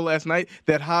 We saw last night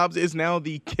that Hobbs is now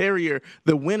the carrier,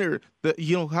 the winner.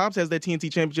 Hobbs has that TNT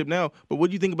Championship now, but what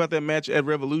do you think about that match at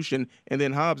Revolution and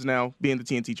then Hobbs now being the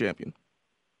TNT Champion?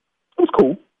 It was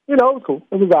cool. It was cool.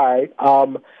 It was all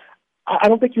right. I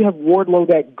don't think you have Wardlow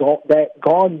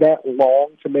gone that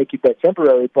long to make it that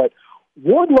temporary, but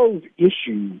Wardlow's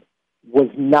issue was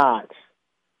not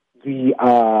the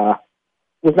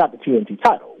TNT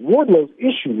title. Wardlow's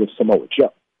issue was Samoa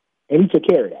Joe, and he took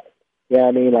care of that. Yeah,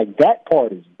 I mean, like, that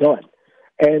part is done.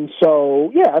 And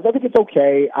so, yeah, I think it's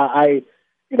okay.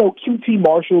 QT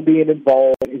Marshall being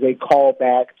involved is a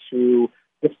callback to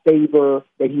the favor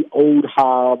that he owed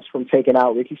Hobbs from taking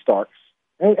out Ricky Starks.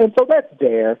 And so that's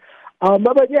there.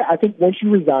 But yeah, I think once you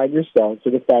resign yourself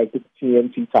to the fact that the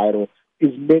TNT title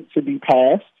is meant to be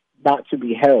passed, not to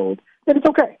be held, then it's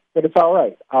okay. Then it's all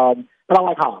right. But I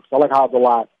like Hobbs. I like Hobbs a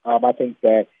lot. I think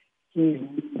that he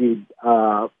needed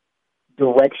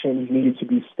direction. He needed to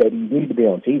be steady. He needed to be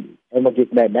on TV. And we're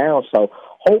getting that now. So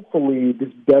hopefully this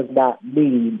does not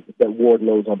mean that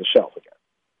Wardlow's on the shelf again.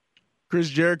 Chris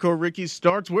Jericho, Ricky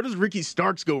Starks. Where does Ricky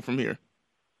Starks go from here?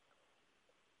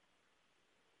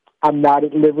 I'm not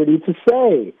at liberty to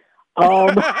say.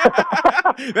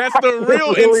 That's the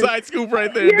real inside scoop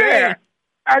right there. Yeah, Damn.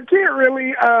 I can't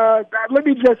really. Let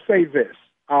me just say this.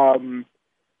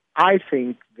 I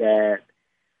think that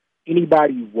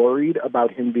anybody worried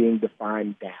about him being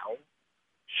defined down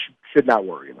should not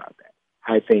worry about that.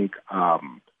 I think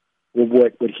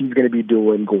what he's going to be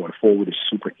doing going forward is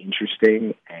super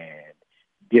interesting and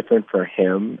different for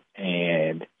him,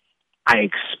 and I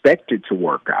expect it to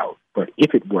work out. But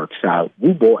if it works out,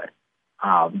 oh boy,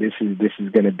 this is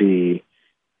going to be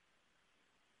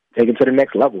taken to the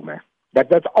next level, man.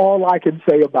 That's all I can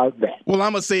say about that. Well,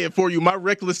 I'm going to say it for you. My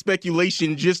reckless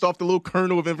speculation, just off the little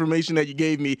kernel of information that you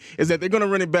gave me, is that they're going to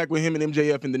run it back with him and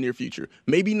MJF in the near future.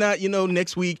 Maybe not,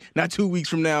 next week, not 2 weeks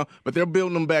from now, but they're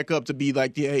building him back up to be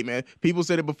like, yeah, hey, man, people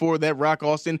said it before, that Rock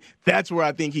Austin, that's where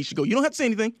I think he should go. You don't have to say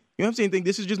anything. You don't have to say anything.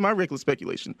 This is just my reckless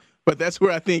speculation. But that's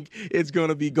where I think it's going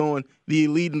to be going. The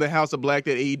Elite and the House of Black,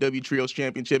 that AEW Trios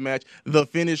Championship match. The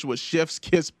finish was chef's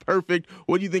kiss perfect.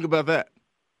 What do you think about that?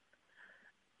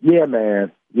 Yeah,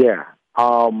 man. Yeah.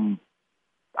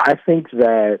 I think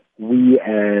that we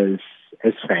as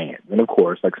fans, and of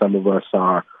course, like some of us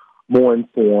are more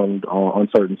informed on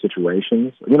certain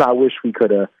situations. I wish we could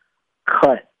have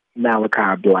cut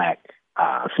Malachi Black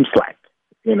some slack.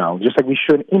 Just like we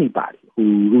should anybody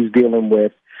who's dealing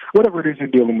with whatever it is you're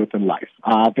dealing with in life.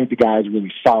 I think the guy is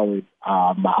really solid.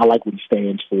 I like what he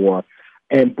stands for.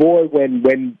 And boy, when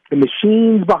the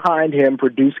machine's behind him,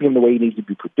 producing him the way he needs to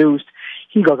be produced,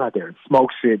 he goes out there and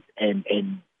smokes it. And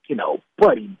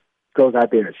Buddy goes out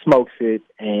there and smokes it.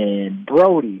 And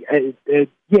Brody,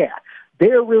 yeah,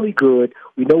 they're really good.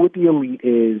 We know what the Elite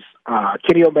is.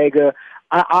 Kenny Omega,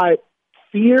 I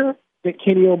fear that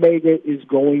Kenny Omega is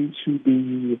going to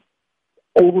be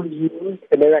overused,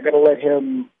 and they're not going to let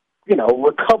him,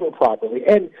 recover properly.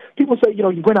 And people say, you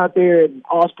went out there and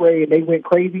Ospreay and they went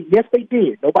crazy. Yes, they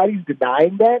did. Nobody's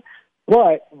denying that.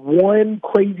 But one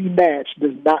crazy match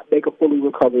does not make a fully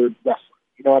recovered wrestler.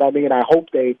 You know what I mean? I hope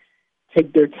they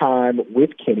take their time with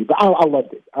Kenny. But I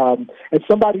loved it. As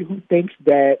somebody who thinks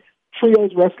that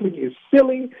trios wrestling is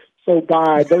silly, so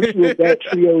by virtue of that,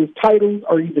 trios titles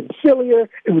are even sillier,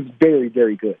 it was very,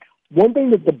 very good. One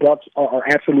thing that the Bucks are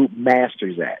absolute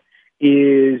masters at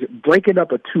is breaking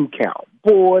up a 2 count.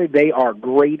 Boy, they are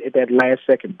great at that last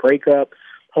second breakup,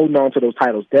 holding on to those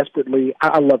titles desperately.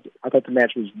 I loved it. I thought the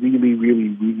match was really, really,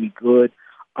 really good.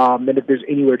 And if there's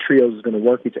anywhere trios is going to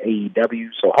work, it's AEW.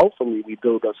 So hopefully we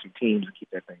build up some teams and keep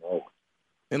that thing rolling.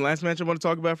 And last match I want to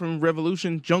talk about from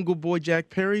Revolution, Jungle Boy Jack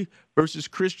Perry versus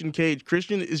Christian Cage.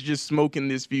 Christian is just smoking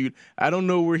this feud. I don't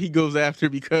know where he goes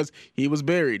after because he was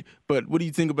buried. But what do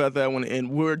you think about that one and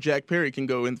where Jack Perry can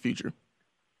go in the future?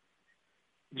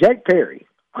 Jack Perry,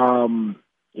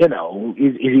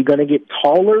 is he going to get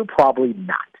taller? Probably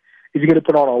not. Is he going to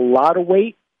put on a lot of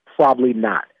weight? Probably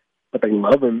not. But they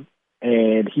love him,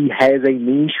 and he has a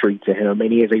mean streak to him,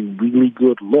 and he has a really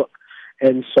good look.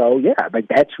 And so, yeah, like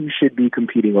that's who should be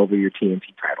competing over your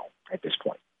TNT title at this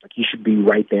point. Like he should be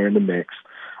right there in the mix.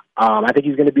 I think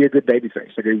he's going to be a good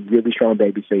babyface, like a really strong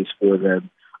babyface for them.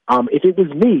 If it was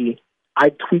me,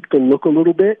 I'd tweak the look a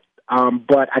little bit,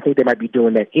 but I think they might be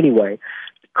doing that anyway.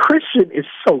 Christian is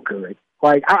so good.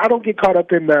 Like, I don't get caught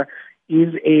up in the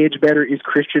is Edge better, is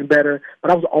Christian better,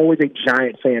 but I was always a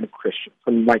giant fan of Christian.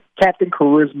 From, like, Captain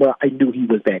Charisma, I knew he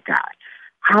was that guy.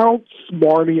 How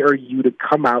smarmy are you to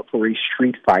come out for a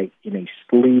street fight in a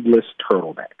sleeveless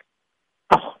turtleneck?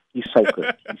 Oh, he's so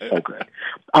good. He's so good.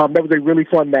 That was a really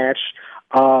fun match.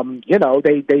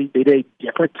 They did a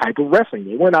different type of wrestling.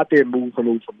 They weren't out there move for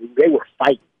move for move. They were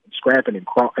fighting and scrapping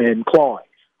and clawing.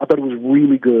 I thought it was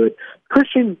really good.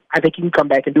 Christian, I think he can come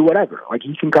back and do whatever. Like,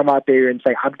 he can come out there and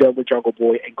say, I'm done with Jungle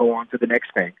Boy and go on to the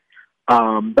next thing.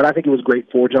 But I think it was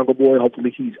great for Jungle Boy.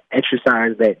 Hopefully he's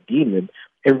exercised that demon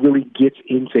and really gets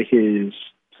into his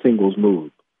singles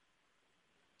move.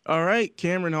 All right,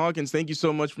 Cameron Hawkins, thank you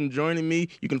so much for joining me.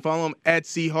 You can follow him at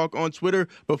Seahawk on Twitter.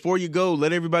 Before you go,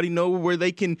 let everybody know where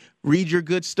they can read your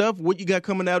good stuff, what you got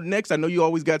coming out next. I know you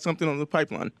always got something on the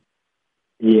pipeline.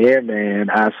 Yeah, man.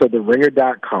 So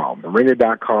TheRinger.com.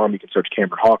 TheRinger.com, you can search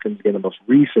Cameron Hawkins. Again, the most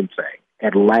recent thing,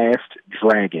 At Last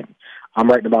Dragon. I'm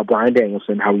writing about Bryan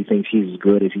Danielson, how he thinks he's as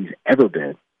good as he's ever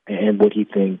been, and what he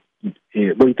thinks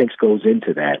goes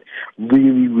into that.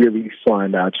 Really, really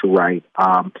fun to write.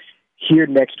 Here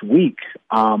next week,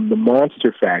 the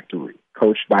Monster Factory,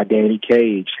 coached by Danny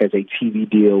Cage, has a TV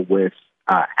deal with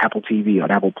Apple TV on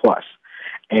Apple Plus.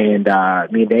 And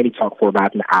me and Danny talked for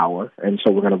about an hour, and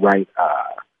so we're going to write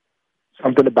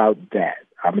something about that.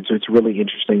 It's really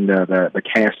interesting, the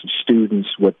cast of students,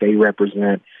 what they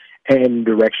represent, and the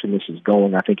direction this is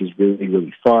going, I think is really,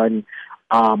 really fun.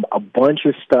 A bunch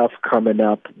of stuff coming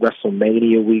up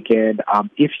WrestleMania weekend.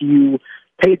 If you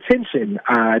pay attention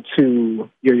to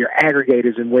your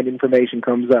aggregators and when information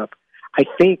comes up, I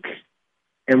think,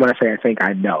 and when I say I think,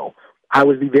 I know, I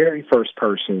was the very first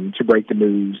person to break the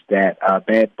news that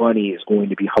Bad Bunny is going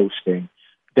to be hosting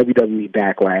WWE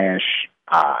Backlash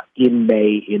in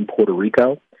May in Puerto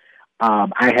Rico.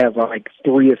 I have like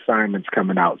 3 assignments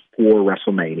coming out for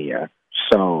WrestleMania.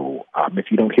 So if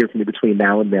you don't hear from me between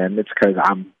now and then, it's because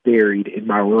I'm buried in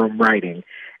my room writing.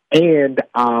 And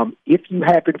if you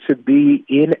happen to be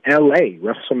in LA,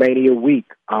 WrestleMania week,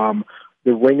 The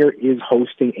Ringer is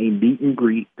hosting a meet and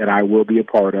greet that I will be a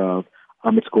part of.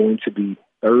 It's going to be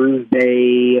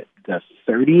Thursday the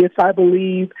 30th, I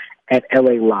believe, at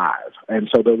LA Live. And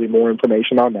so there'll be more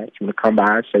information on that. If you want to come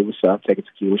by, say what's up, take a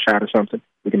tequila shot or something,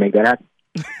 we can make that happen.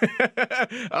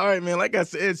 All right, man. Like I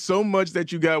said, so much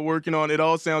that you got working on. It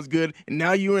all sounds good. And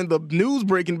now you're in the news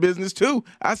breaking business, too.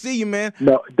 I see you, man.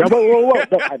 No, whoa.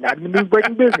 No, I'm not in the news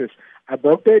breaking business. I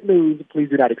broke that news. Please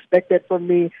do not expect that from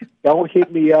me. Don't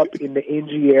hit me up in the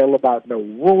NGL about no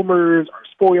rumors or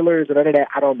spoilers and none of that.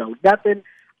 I don't know nothing.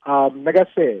 Like I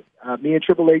said, me and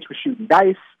Triple H were shooting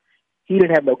dice. He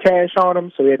didn't have no cash on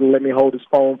him, so he had to let me hold his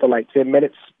phone for like 10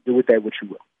 minutes. Do with that what you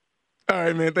will. All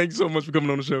right, man. Thank you so much for coming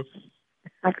on the show.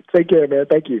 Take care, man.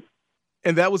 Thank you.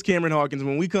 And that was Cameron Hawkins.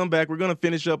 When we come back, we're going to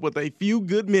finish up with a few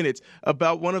good minutes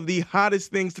about one of the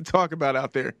hottest things to talk about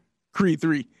out there, Creed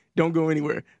 3. Don't go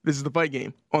anywhere. This is The Fight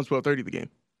Game on 1230 The Game.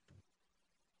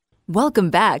 Welcome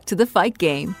back to The Fight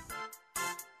Game.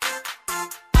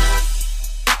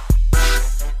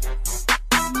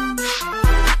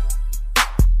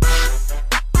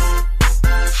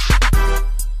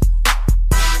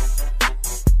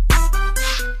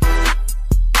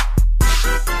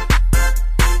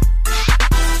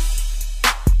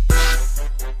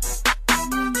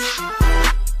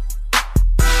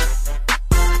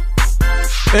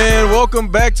 And welcome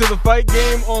back to The Fight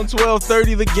Game on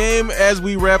 1230 The Game. As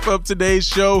we wrap up today's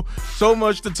show, so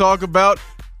much to talk about.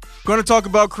 Going to talk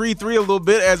about Creed 3 a little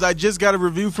bit, as I just got a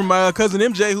review from my cousin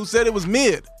MJ, who said it was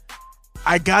mid.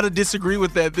 I gotta disagree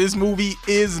with that. This movie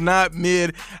is not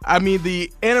mid. I mean,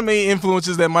 the anime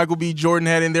influences that Michael B. Jordan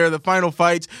had in there, the final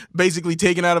fights, basically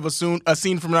taken out of a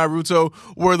scene from Naruto,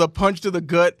 where the punch to the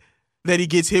gut that he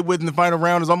gets hit with in the final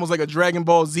round is almost like a Dragon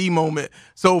Ball Z moment.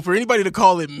 So for anybody to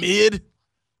call it mid,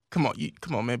 Come on,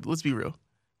 man. Let's be real.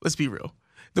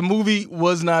 The movie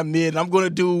was not mid. I'm going to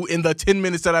do, in the 10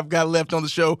 minutes that I've got left on the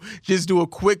show, just do a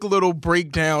quick little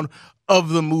breakdown of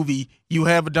the movie. You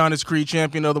have Adonis Creed,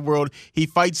 champion of the world. He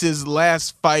fights his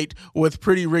last fight with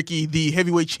Pretty Ricky, the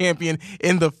heavyweight champion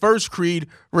in the first Creed,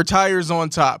 retires on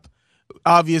top.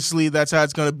 Obviously, that's how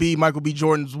it's going to be. Michael B.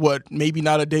 Jordan's, maybe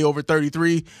not a day over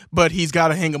 33, but he's got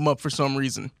to hang him up for some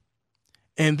reason.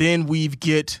 And then we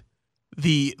get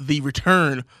the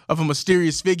return of a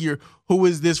mysterious figure. Who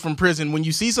is this from prison? When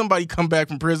you see somebody come back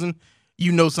from prison,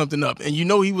 you know something up. And you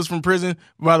know he was from prison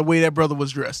by the way that brother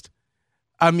was dressed.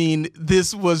 I mean,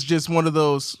 this was just one of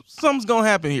those, something's going to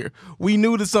happen here. We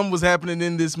knew that something was happening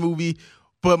in this movie,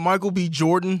 but Michael B.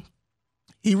 Jordan,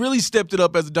 he really stepped it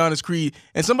up as Adonis Creed,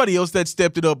 and somebody else that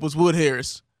stepped it up was Wood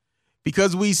Harris,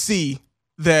 because we see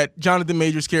that Jonathan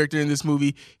Majors' character in this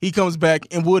movie, he comes back,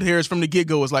 and Wood Harris from the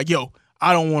get-go was like, yo,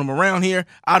 I don't want him around here.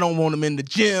 I don't want him in the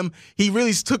gym. He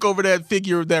really took over that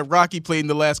figure that Rocky played in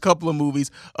the last couple of movies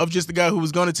of just the guy who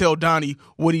was going to tell Donnie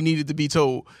what he needed to be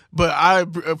told.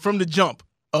 But from the jump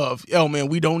of, oh man,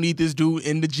 we don't need this dude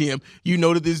in the gym. You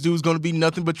know that this dude's going to be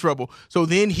nothing but trouble. So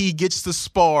then he gets to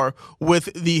spar with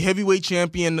the heavyweight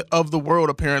champion of the world,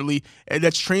 apparently,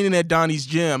 that's training at Donnie's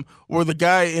gym, where the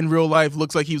guy in real life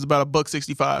looks like he was about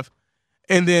 $165.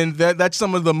 And then that's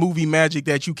some of the movie magic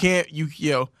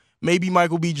that maybe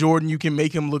Michael B. Jordan, you can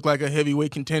make him look like a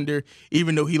heavyweight contender,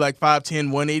 even though he like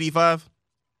 5'10", 185.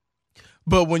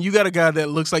 But when you got a guy that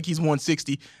looks like he's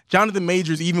 160, Jonathan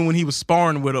Majors, even when he was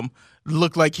sparring with him,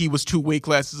 looked like he was 2 weight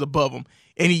classes above him.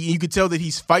 And you could tell that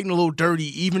he's fighting a little dirty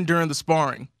even during the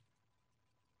sparring.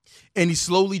 And he's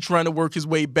slowly trying to work his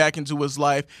way back into his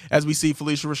life, as we see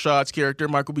Felicia Rashad's character,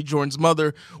 Michael B. Jordan's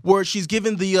mother, where she's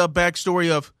given the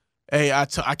backstory of, hey, I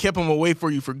kept him away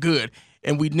for you for good.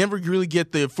 And we never really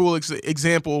get the full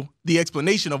the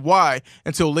explanation of why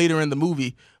until later in the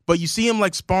movie. But you see him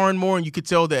like sparring more, and you could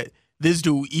tell that this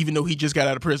dude, even though he just got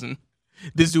out of prison,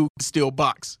 this dude can still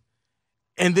box.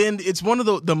 And then it's one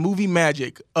of the movie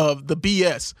magic of the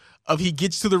BS of he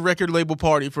gets to the record label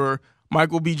party for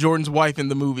Michael B. Jordan's wife in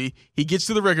the movie. He gets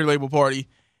to the record label party,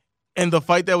 and the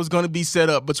fight that was going to be set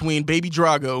up between Baby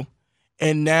Drago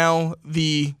and now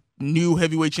the new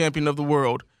heavyweight champion of the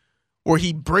world, where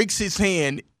he breaks his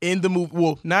hand in the movie.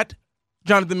 Well, not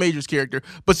Jonathan Majors' character,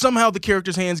 but somehow the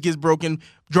character's hands gets broken.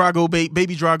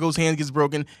 Baby Drago's hand gets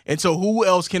broken. And so who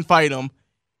else can fight him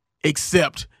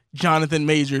except Jonathan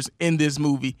Majors in this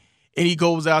movie? And he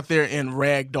goes out there and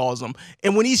ragdolls him.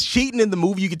 And when he's cheating in the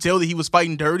movie, you could tell that he was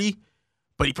fighting dirty,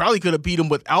 but he probably could have beat him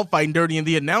without fighting dirty. And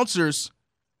the announcers,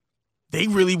 they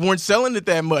really weren't selling it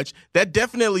that much. That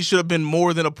definitely should have been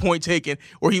more than a point taken,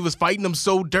 where he was fighting him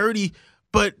so dirty,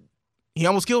 but he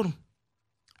almost killed him.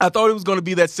 I thought it was going to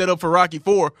be that setup for Rocky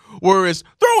IV, where it's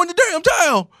throw in the damn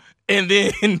towel, and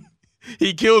then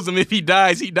he kills him. If he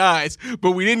dies, he dies.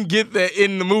 But we didn't get that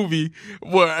in the movie,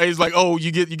 where it's like, oh,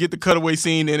 you get the cutaway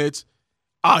scene, and it's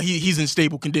he's in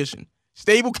stable condition.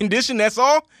 Stable condition, that's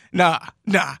all? Nah.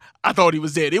 I thought he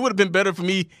was dead. It would have been better for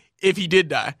me if he did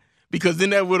die, because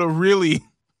then that would have really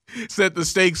set the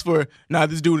stakes for,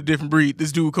 this dude a different breed.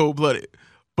 This dude cold-blooded.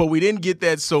 But we didn't get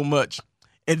that so much.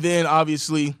 And then,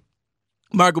 obviously,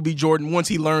 Michael B. Jordan, once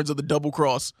he learns of the double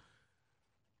cross,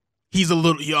 he's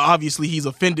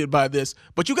offended by this.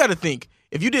 But you got to think,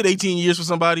 if you did 18 years for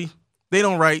somebody, they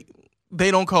don't write,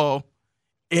 they don't call,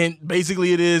 and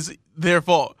basically it is their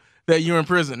fault that you're in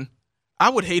prison, I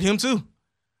would hate him too.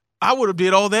 I would have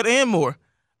did all that and more.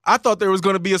 I thought there was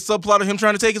going to be a subplot of him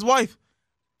trying to take his wife.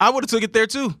 I would have took it there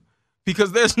too,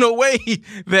 because there's no way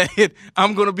that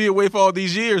I'm going to be away for all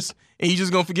these years and you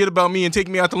just going to forget about me and take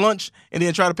me out to lunch and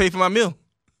then try to pay for my meal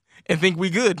and think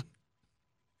we good.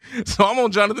 So I'm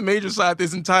on Jonathan Majors' side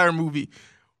this entire movie,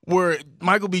 where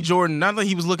Michael B. Jordan, not that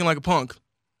he was looking like a punk,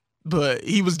 but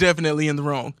he was definitely in the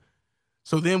wrong.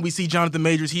 So then we see Jonathan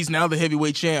Majors. He's now the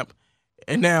heavyweight champ.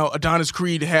 And now Adonis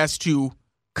Creed has to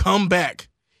come back.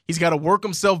 He's got to work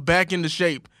himself back into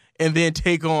shape and then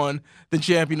take on the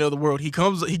champion of the world. He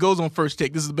goes on First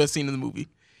Take. This is the best scene in the movie.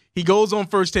 He goes on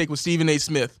First Take with Stephen A.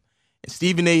 Smith. And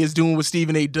Stephen A. is doing what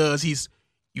Stephen A. does.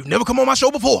 You've never come on my show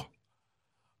before,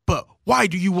 but why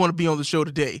do you want to be on the show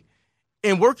today?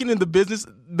 And working in the business,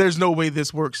 there's no way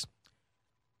this works.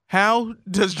 How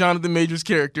does Jonathan Majors'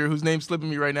 character, whose name's slipping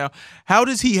me right now, how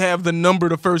does he have the number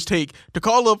to First Take to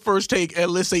call up First Take at,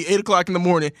 let's say, 8 o'clock in the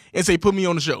morning and say, put me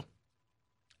on the show?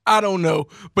 I don't know,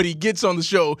 but he gets on the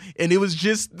show, and it was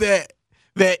just that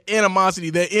animosity,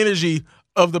 that energy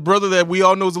of the brother that we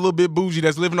all know is a little bit bougie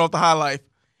that's living off the high life,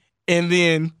 and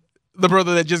then the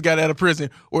brother that just got out of prison,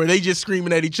 or they just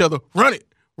screaming at each other, run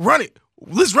it,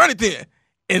 let's run it then.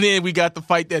 And then we got the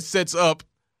fight that sets up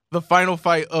the final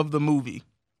fight of the movie.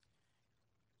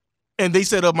 And they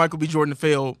set up Michael B. Jordan to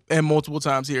fail, and multiple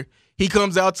times here. He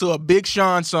comes out to a Big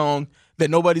Sean song that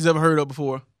nobody's ever heard of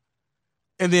before.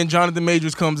 And then Jonathan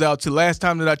Majors comes out to Last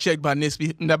Time That I Checked by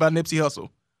Nipsey Hussle.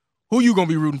 Who you going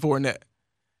to be rooting for in that?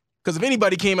 Because if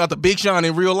anybody came out to Big Sean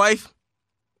in real life,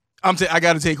 I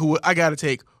got to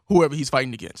take whoever he's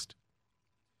fighting against.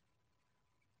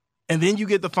 And then you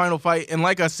get the final fight. And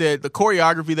like I said, the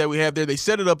choreography that we have there, they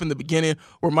set it up in the beginning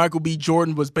where Michael B.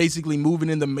 Jordan was basically moving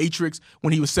in the Matrix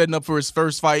when he was setting up for his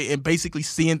first fight and basically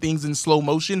seeing things in slow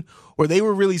motion, where they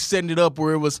were really setting it up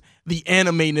where it was the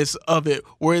anime-ness of it,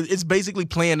 where it's basically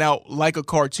playing out like a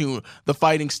cartoon, the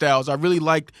fighting styles. I really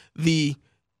liked the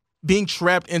being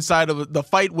trapped inside of the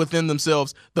fight within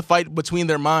themselves, the fight between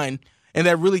their mind, and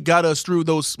that really got us through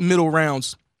those middle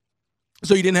rounds.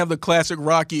 So you didn't have the classic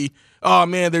Rocky, oh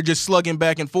man, they're just slugging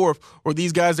back and forth, or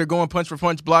these guys are going punch for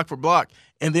punch, block for block.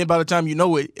 And then by the time you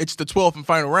know it, it's the 12th and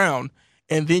final round.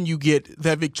 And then you get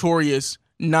that victorious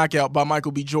knockout by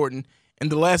Michael B. Jordan.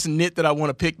 And the last nit that I want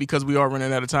to pick, because we are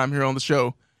running out of time here on the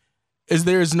show, is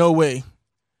there is no way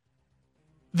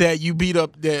that you beat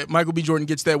up, that Michael B. Jordan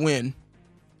gets that win.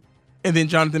 And then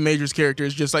Jonathan Majors' character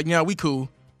is just like, yeah, we cool.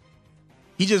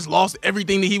 He just lost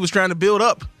everything that he was trying to build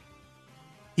up.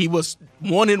 He was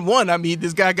 1-1. I mean,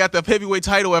 this guy got the heavyweight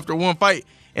title after one fight,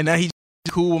 and now he's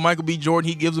cool with Michael B. Jordan.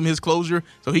 He gives him his closure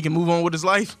so he can move on with his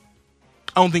life.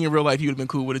 I don't think in real life he would have been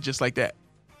cool with it just like that.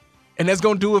 And that's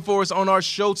going to do it for us on our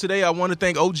show today. I want to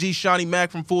thank OG Shawny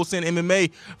Mack from Full Send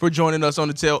MMA for joining us on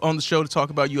the show to talk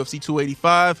about UFC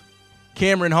 285.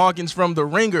 Cameron Hawkins from The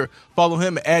Ringer. Follow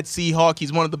him at C-Hawk.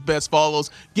 He's one of the best follows.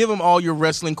 Give him all your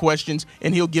wrestling questions,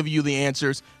 and he'll give you the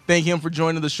answers. Thank him for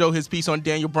joining the show. His piece on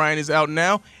Daniel Bryan is out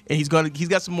now, and he's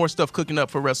got some more stuff cooking up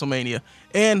for WrestleMania.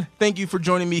 And thank you for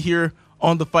joining me here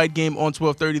on The Fight Game on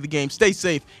 1230 The Game. Stay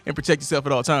safe and protect yourself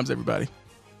at all times, everybody.